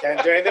then I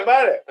can't do anything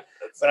about it.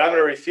 But I'm going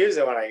to refuse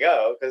it when I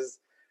go, because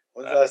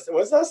When's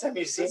the last time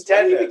you seen Since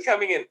when are you tetanus?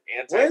 becoming an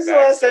anti-vaxxer? When's the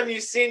last time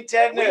you seen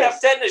tetanus? We have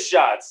tetanus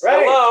shots.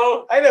 Right.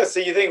 Hello. I know. So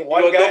you think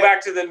one We'll guy? go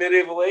back to the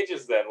medieval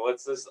ages then.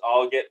 Let's just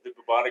all get the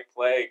bubonic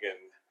plague and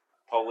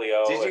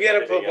polio. Did you and get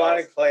a everything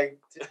bubonic else. plague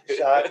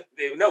shot?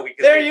 No, because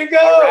There we you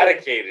go.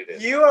 eradicated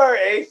it. You are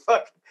a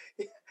fuck.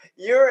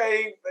 You're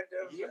a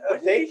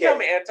When did you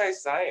become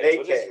anti-science?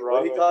 What is vacay. wrong What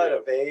do you with call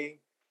you? it?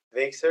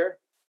 Vaxer?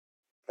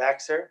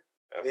 Vaxer?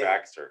 A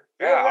vaxxer.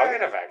 You're Yeah, I'll right.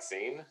 get a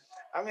vaccine.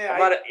 I mean, I'm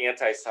not an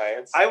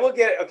anti-science. I will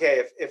get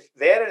okay if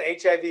they had an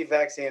HIV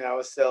vaccine and I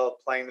was still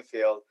playing the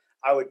field,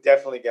 I would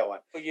definitely get one.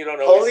 But you don't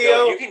know.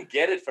 Polio- You can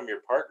get it from your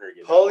partner.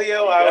 You know?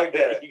 Polio, I would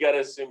get it. You got to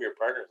assume your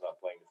partner's not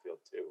playing the field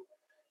too.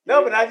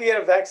 No, but not if you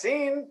get a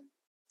vaccine.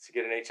 To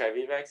get an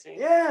HIV vaccine?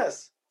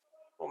 Yes.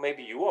 Well,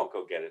 maybe you won't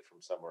go get it from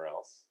somewhere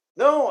else.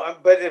 No,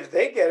 but if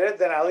they get it,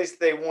 then at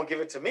least they won't give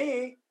it to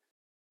me.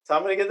 So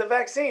I'm going to get the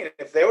vaccine.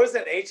 If there was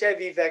an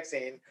HIV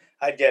vaccine,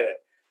 I'd get it.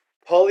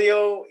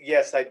 Polio,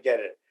 yes, I'd get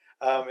it.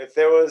 If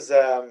there was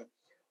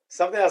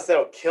something else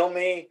that'll kill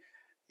me,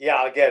 yeah,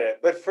 I'll get it.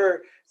 But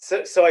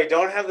so I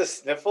don't have the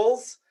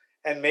sniffles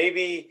and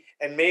maybe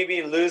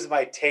lose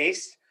my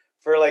taste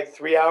for like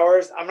 3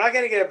 hours, I'm not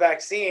going to get a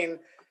vaccine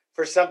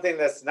for something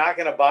that's not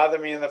going to bother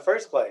me in the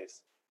first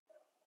place.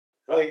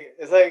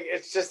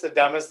 It's just the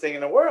dumbest thing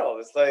in the world.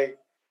 It's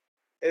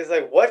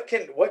like what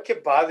can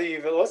bother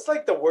you? What's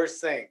like the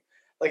worst thing?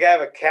 Like I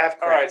have a calf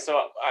cramp. All right,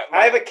 so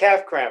I have a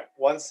calf cramp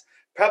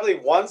probably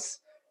once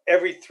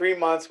every 3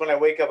 months when I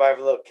wake up. I have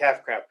a little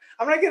calf cramp.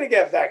 I'm not going to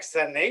get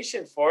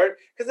vaccination for it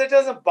because it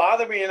doesn't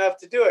bother me enough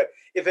to do it.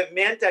 If it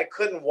meant I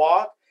couldn't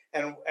walk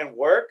and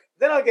work,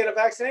 then I'll get a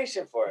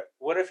vaccination for it.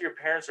 What if your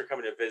parents are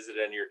coming to visit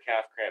and your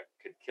calf cramp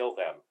could kill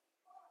them?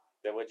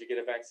 Then would you get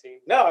a vaccine?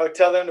 No, I would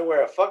tell them to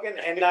wear a fucking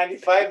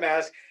N95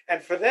 mask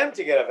and for them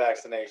to get a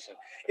vaccination.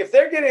 If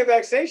they're getting a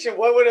vaccination,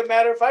 what would it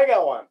matter if I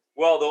got one?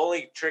 Well, the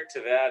only trick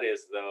to that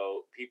is,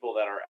 though, people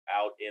that are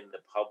out in the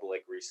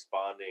public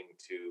responding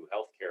to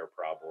healthcare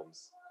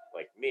problems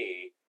like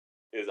me,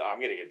 is I'm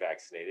going to get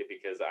vaccinated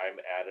because I'm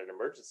at an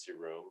emergency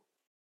room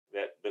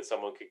that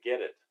someone could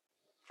get it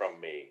from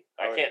me.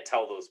 I can't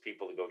tell those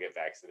people to go get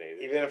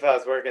vaccinated. Even if I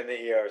was working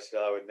the ER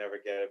still, I would never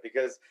get it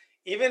because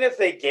even if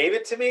they gave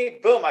it to me,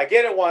 boom, I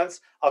get it once,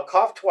 I'll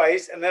cough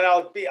twice, and then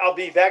I'll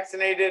be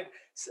vaccinated.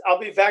 I'll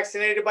be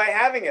vaccinated by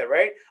having it,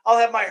 right? I'll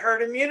have my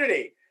herd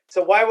immunity.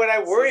 So why would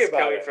I worry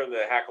about coming it? From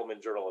the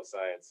Hackelman Journal of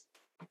Science.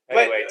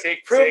 Anyway,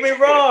 prove me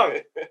wrong.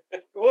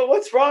 Well,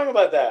 what's wrong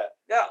about that?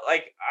 Yeah,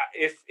 like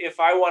if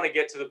I want to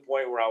get to the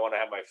point where I want to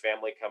have my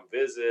family come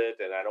visit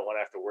and I don't want to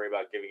have to worry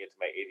about giving it to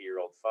my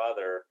 80-year-old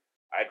father,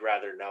 I'd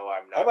rather know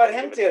I'm not. How about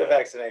him to get a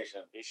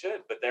vaccination? He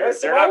should, but they're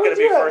not going to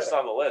be first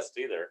on the list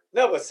either.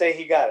 No, but say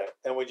he got it,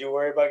 then would you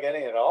worry about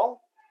getting it at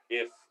all?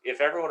 If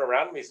everyone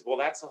around me says, well,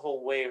 that's the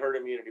whole way herd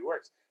immunity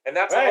works. And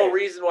that's the whole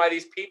reason why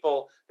these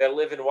people that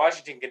live in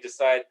Washington can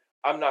decide,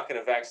 I'm not going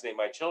to vaccinate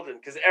my children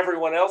because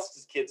everyone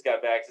else's kids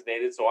got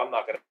vaccinated, so I'm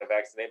not going to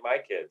vaccinate my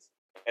kids.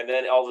 And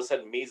then all of a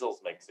sudden,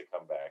 measles makes a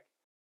comeback.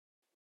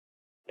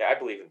 Yeah, I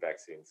believe in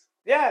vaccines.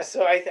 Yeah,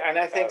 so I think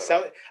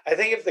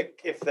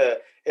if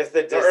the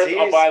disease. Earth,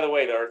 oh, by the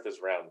way, the Earth is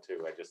round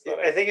too. I just thought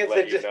I think if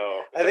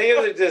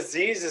the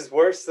disease is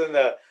worse than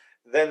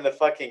the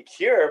fucking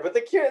cure, but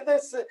the cure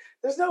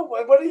there's no.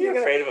 What are you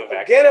afraid of a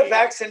vaccine? Get a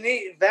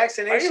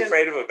vaccination? Are you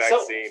afraid of a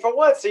vaccine? So, for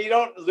what? So you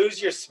don't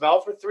lose your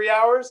smell for 3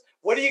 hours?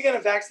 What are you going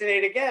to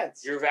vaccinate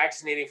against? You're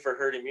vaccinating for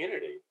herd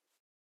immunity.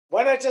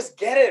 Why not just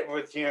get it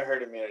with your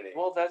herd immunity?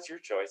 Well, that's your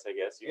choice, I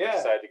guess. You can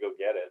decide to go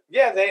get it.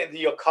 Yeah,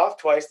 you'll cough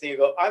twice, then you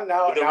go, I'm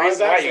now. But the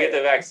reason why you get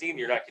the vaccine,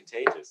 you're not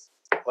contagious.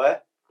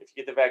 What? If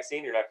you get the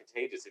vaccine, you're not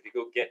contagious. If you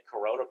go get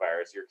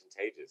coronavirus, you're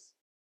contagious.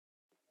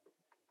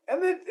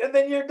 And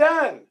then you're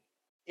done.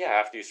 Yeah,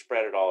 after you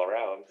spread it all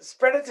around.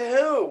 Spread it to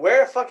who?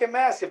 Wear a fucking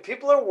mask. If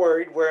people are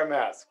worried, wear a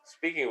mask.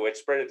 Speaking of which,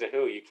 spread it to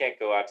who? You can't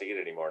go out to eat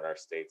anymore in our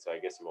state, so I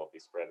guess you won't be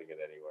spreading it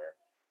anywhere.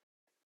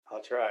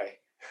 I'll try.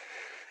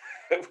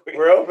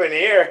 We're open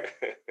here.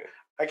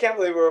 I can't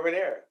believe we're open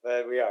here,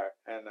 but we are.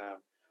 And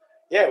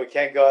we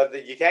can't go.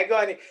 You can't go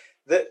any.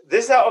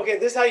 This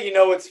is how you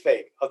know it's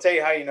fake. I'll tell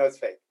you how you know it's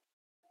fake.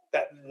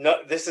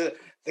 This is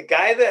the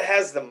guy that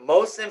has the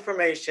most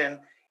information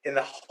in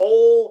the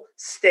whole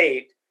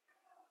state.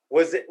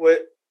 Was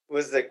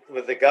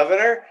the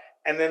governor,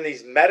 and then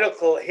his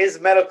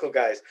medical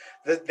guys.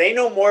 They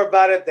know more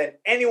about it than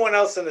anyone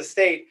else in the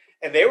state.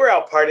 And they were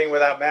out partying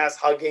without masks,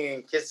 hugging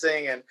and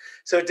kissing, and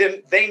so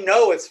they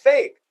know it's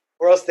fake,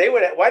 or else they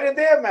would. Why didn't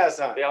they have masks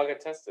on? They all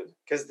got tested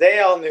because they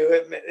all knew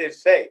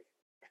it's fake.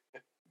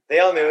 They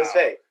all knew it was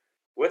fake.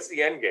 What's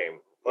the end game?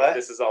 What? If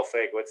this is all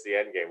fake. What's the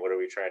end game? What are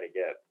we trying to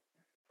get?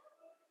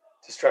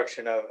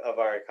 Destruction of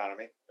our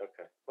economy.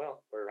 Okay.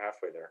 Well, we're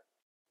halfway there.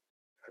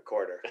 A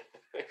quarter.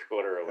 A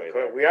quarter away.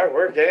 There.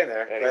 We're getting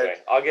there. Anyway,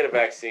 I'll get a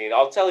vaccine.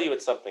 I'll tell you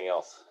it's something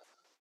else.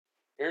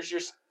 Here's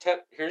your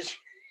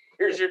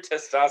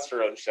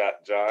testosterone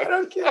shot, John. I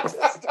don't get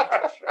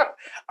testosterone.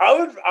 I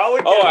would.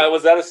 Oh,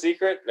 was that a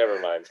secret?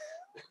 Never mind.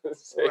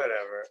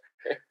 Whatever.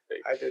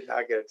 I did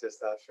not get a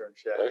testosterone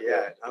shot Okay.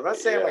 yet. I'm not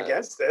saying I'm Yeah.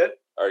 against it.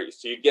 All right,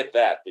 so you get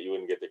that, but you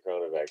wouldn't get the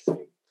corona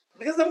vaccine.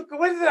 Because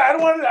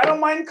I don't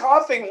mind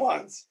coughing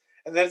once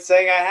and then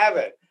saying I have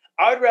it.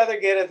 I would rather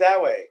get it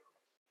that way.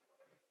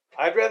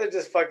 I'd rather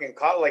just fucking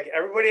cough like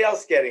everybody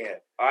else getting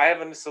it. I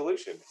have a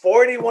solution.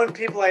 41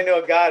 people I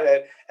know got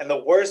it, and the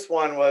worst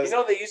one was You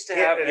know they used to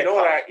hit have. and You a know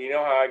what? cough. You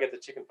know how I get the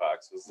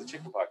chickenpox? Was the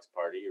chickenpox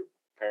party? Your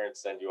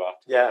parents send you off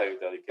to Yeah.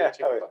 they'll get Yeah, I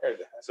chickenpox. heard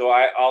that. So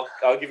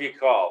I'll give you a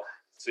call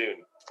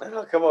soon. And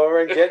I'll come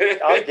over and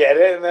I'll get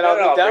it, and then No,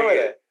 I'll be done bring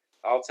with it.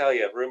 I'll tell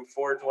you, room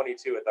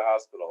 422 at the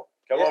hospital.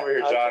 Come Yeah, over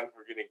here, I'll- John.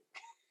 We're gonna.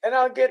 And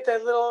I'll get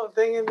that little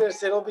thing in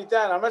this. It'll be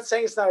done. I'm not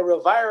saying it's not a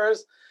real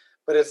virus,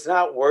 but it's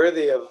not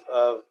worthy of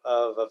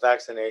a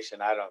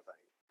vaccination. I don't think.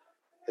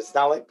 It's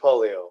not like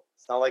polio.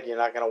 It's not like you're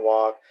not going to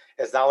walk.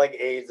 It's not like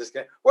AIDS.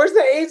 Where's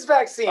the AIDS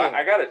vaccine?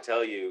 I got to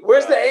tell you.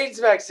 Where's the AIDS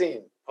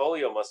vaccine?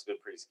 Polio must have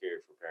been pretty scary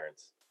for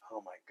parents.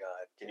 Oh my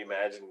God! Can you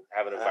imagine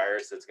having a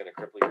virus that's going to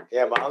cripple your kid?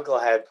 Yeah, my uncle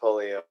had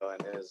polio,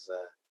 and his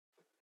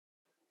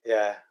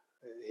yeah,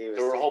 he was.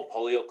 There were whole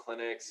polio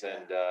clinics, Yeah.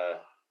 and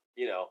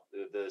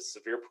the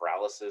severe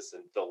paralysis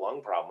and the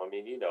lung problem. I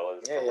mean, Yeah,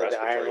 from the respiratory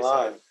iron side.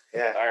 lung.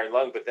 Yeah, Iron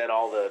lung, but then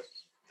all the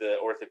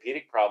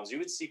orthopedic problems. You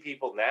would see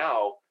people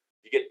now.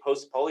 You get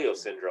post polio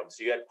syndrome.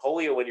 So you had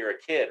polio when you were a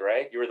kid,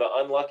 right? You were the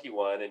unlucky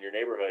one in your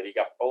neighborhood. You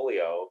got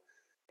polio,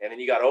 and then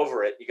you got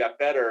over it. You got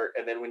better,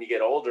 and then when you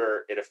get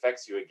older, it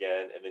affects you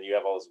again, and then you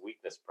have all those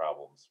weakness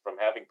problems from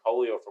having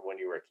polio from when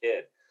you were a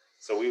kid.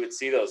 So we would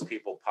see those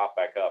people pop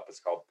back up. It's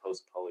called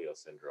post polio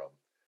syndrome.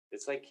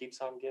 It's like keeps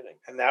on giving.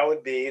 and that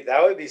would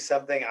be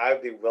something I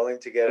would be willing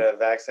to get a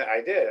vaccine. I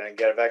did, and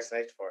get a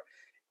vaccination for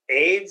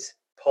AIDS,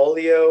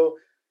 polio.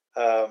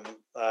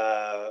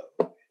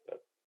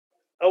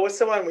 What's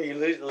the one where you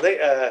lose?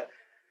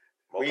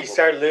 Where you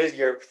start losing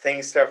your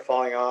things, start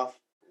falling off.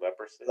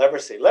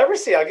 Leprosy.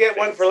 Leprosy. I'll get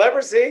one for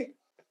leprosy.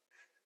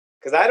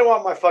 Because I don't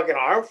want my fucking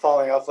arm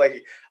falling off.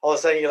 Like all of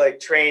a sudden you're like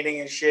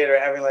training and shit, or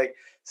having like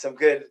some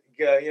good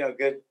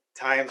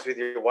times with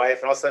your wife,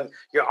 and all of a sudden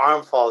your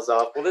arm falls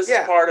off. Well, this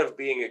is part of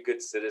being a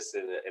good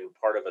citizen and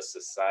part of a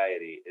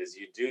society is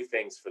you do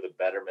things for the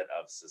betterment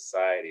of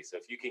society. So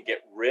if you can get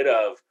rid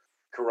of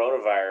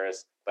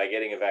coronavirus by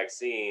getting a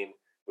vaccine,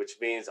 which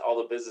means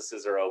all the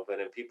businesses are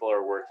open and people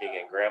are working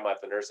and grandma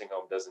at the nursing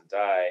home doesn't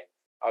die,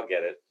 I'll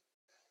get it.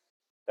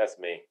 That's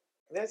me.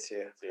 That's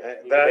you. You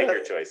make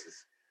your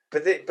choices.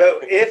 But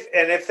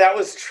if that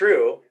was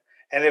true,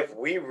 and if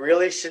we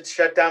really should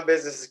shut down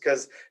businesses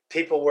because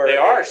people were, they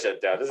are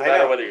shut down. It doesn't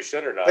matter whether you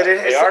should or not. But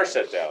they are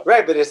shut down.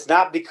 Right, but it's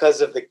not because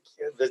of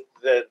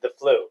the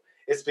flu.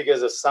 It's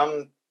because of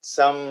some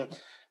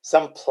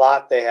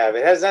plot they have.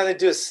 It has nothing to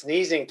do with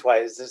sneezing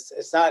twice.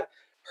 It's not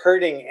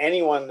hurting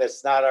anyone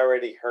that's not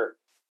already hurt.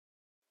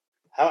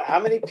 How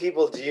many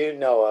people do you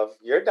know of?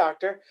 You're a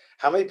doctor.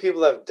 How many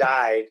people have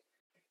died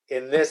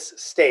in this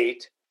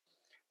state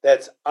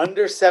that's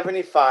under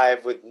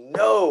 75 with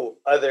no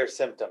other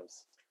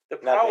symptoms? The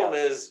problem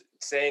is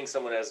saying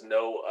someone has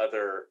no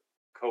other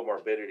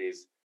comorbidities.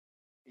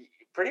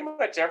 Pretty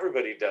much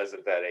everybody does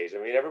at that age.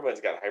 I mean,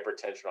 everyone's got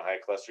hypertension or high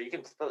cholesterol. You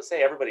can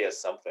say everybody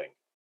has something.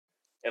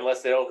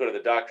 Unless they don't go to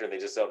the doctor and they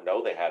just don't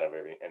know they had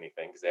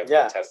anything because they haven't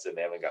been tested and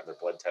they haven't gotten their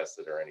blood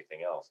tested or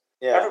anything else.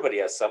 Yeah. Everybody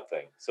has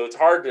something. So it's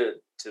hard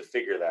to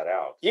figure that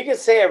out. You can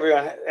say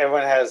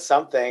everyone has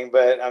something,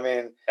 but I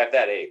mean... At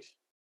that age.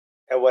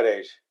 At what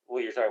age?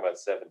 Well, you're talking about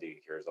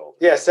 70 years old.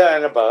 Yeah, so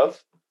and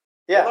above.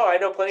 Yeah. Well, no, I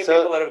know plenty of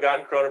people that have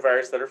gotten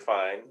coronavirus that are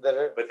fine.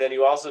 But then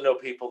you also know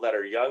people that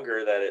are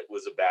younger that it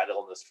was a bad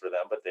illness for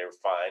them, but they were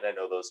fine. I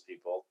know those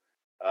people.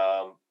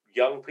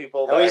 Young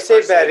people. And when you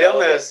say bad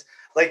illness...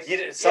 Like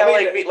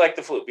like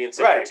the flu, being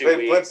sick for 2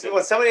 weeks. But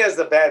when somebody has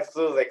the bad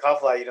flu, they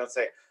cough a lot. You don't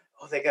say,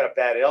 "Oh, they got a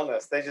bad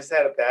illness." They just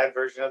had a bad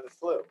version of the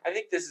flu. I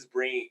think this is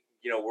bringing,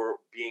 we're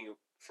being,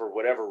 for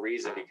whatever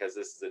reason, because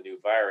this is a new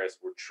virus,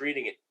 we're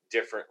treating it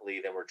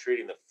differently than we're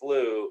treating the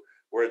flu.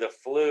 Where the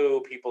flu,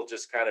 people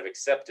just kind of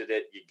accepted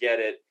it. You get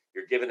it.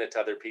 You're giving it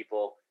to other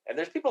people, and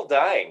there's people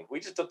dying.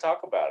 We just don't talk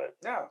about it.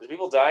 No, there's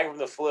people dying from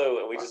the flu,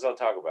 and we just don't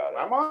talk about it.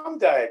 My mom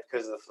died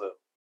because of the flu.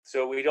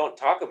 So we don't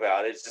talk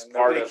about it. It's just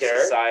part of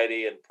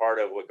society and part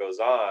of what goes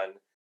on.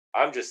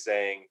 I'm just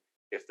saying,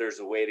 if there's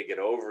a way to get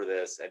over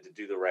this and to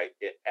do the right,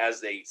 it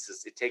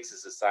takes a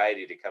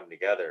society to come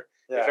together.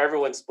 Yeah. If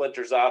everyone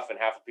splinters off and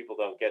half the people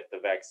don't get the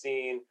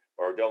vaccine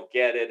or don't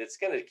get it, it's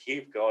going to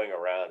keep going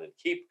around and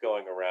keep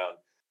going around.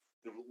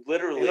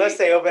 Literally, unless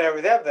they open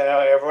everything up, then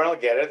everyone will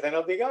get it. Then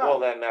it'll be gone. Well,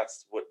 then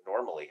that's what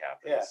normally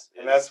happens.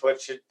 Yeah, and that's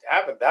what should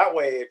happen. That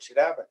way, it should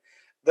happen.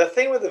 One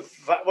thing with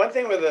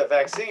the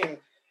vaccine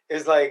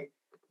is like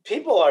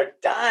people are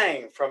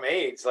dying from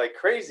AIDS like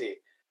crazy,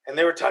 and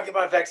they were talking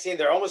about vaccine.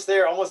 They're almost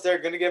there,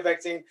 going to get a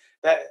vaccine.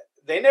 That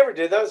they never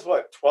did. That was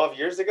what, 12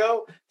 years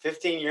ago,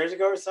 15 years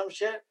ago, or some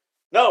shit.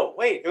 No,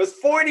 wait, it was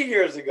 40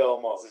 years ago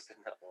almost.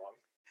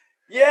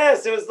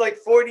 Yes, it was like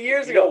 40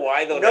 years You know ago.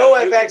 why though? No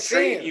Now,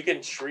 vaccine. You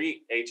can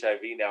treat HIV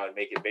now and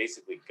make it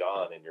basically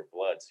gone in your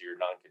blood, so you're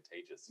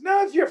non-contagious.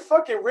 No, if you're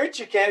fucking rich,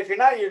 you can. If you're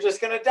not, you're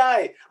just gonna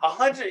die.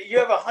 You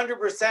have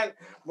 100%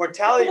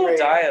 mortality People don't rate.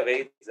 die of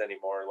AIDS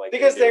anymore, like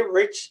Because they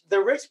do.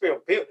 they're rich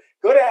people.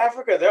 Go to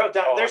Africa, they're I'm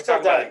still talking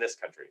about dying in this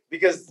country.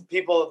 because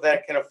people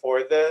that can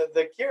afford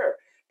the cure.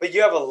 But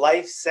you have a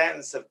life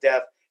sentence of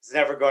death. It's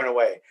never going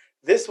away.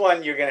 This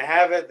one, you're gonna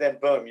have it, then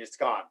boom, it's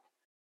gone.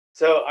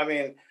 So I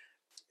mean,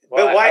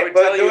 Well, but why?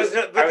 But there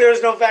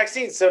was no no.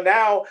 vaccine. So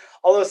now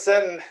all of a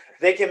sudden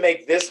they can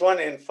make this one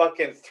in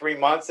fucking 3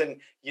 months, and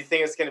you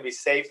think it's gonna be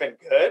safe and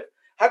good?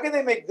 How can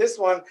they make this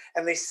one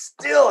and they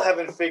still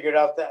haven't figured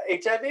out the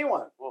HIV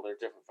one? Well, they're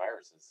different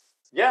viruses.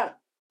 Yeah.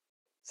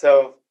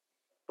 So,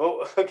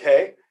 well,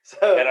 okay.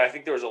 So, And I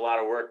think there was a lot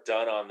of work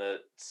done on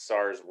the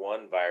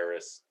SARS-1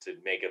 virus to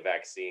make a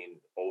vaccine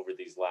over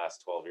these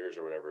last 12 years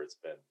or whatever it's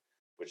been,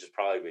 which has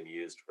probably been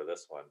used for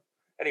this one.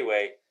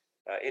 Anyway,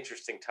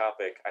 interesting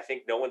topic. I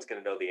think no one's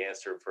going to know the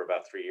answer for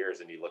about 3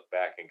 years, and you look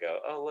back and go,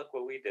 oh, look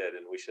what we did,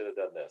 and we should have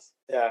done this.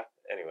 yeah,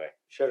 Anyway,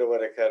 shoulda,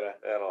 woulda, coulda,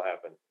 that'll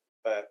happen.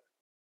 but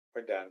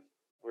we're done.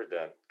 We're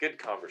done. Good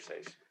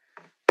conversation.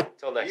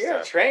 Till next You're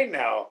time. a train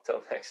now.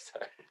 Till next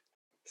time.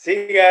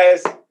 See you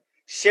guys.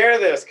 Share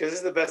this because this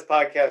is the best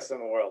podcast in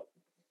the world.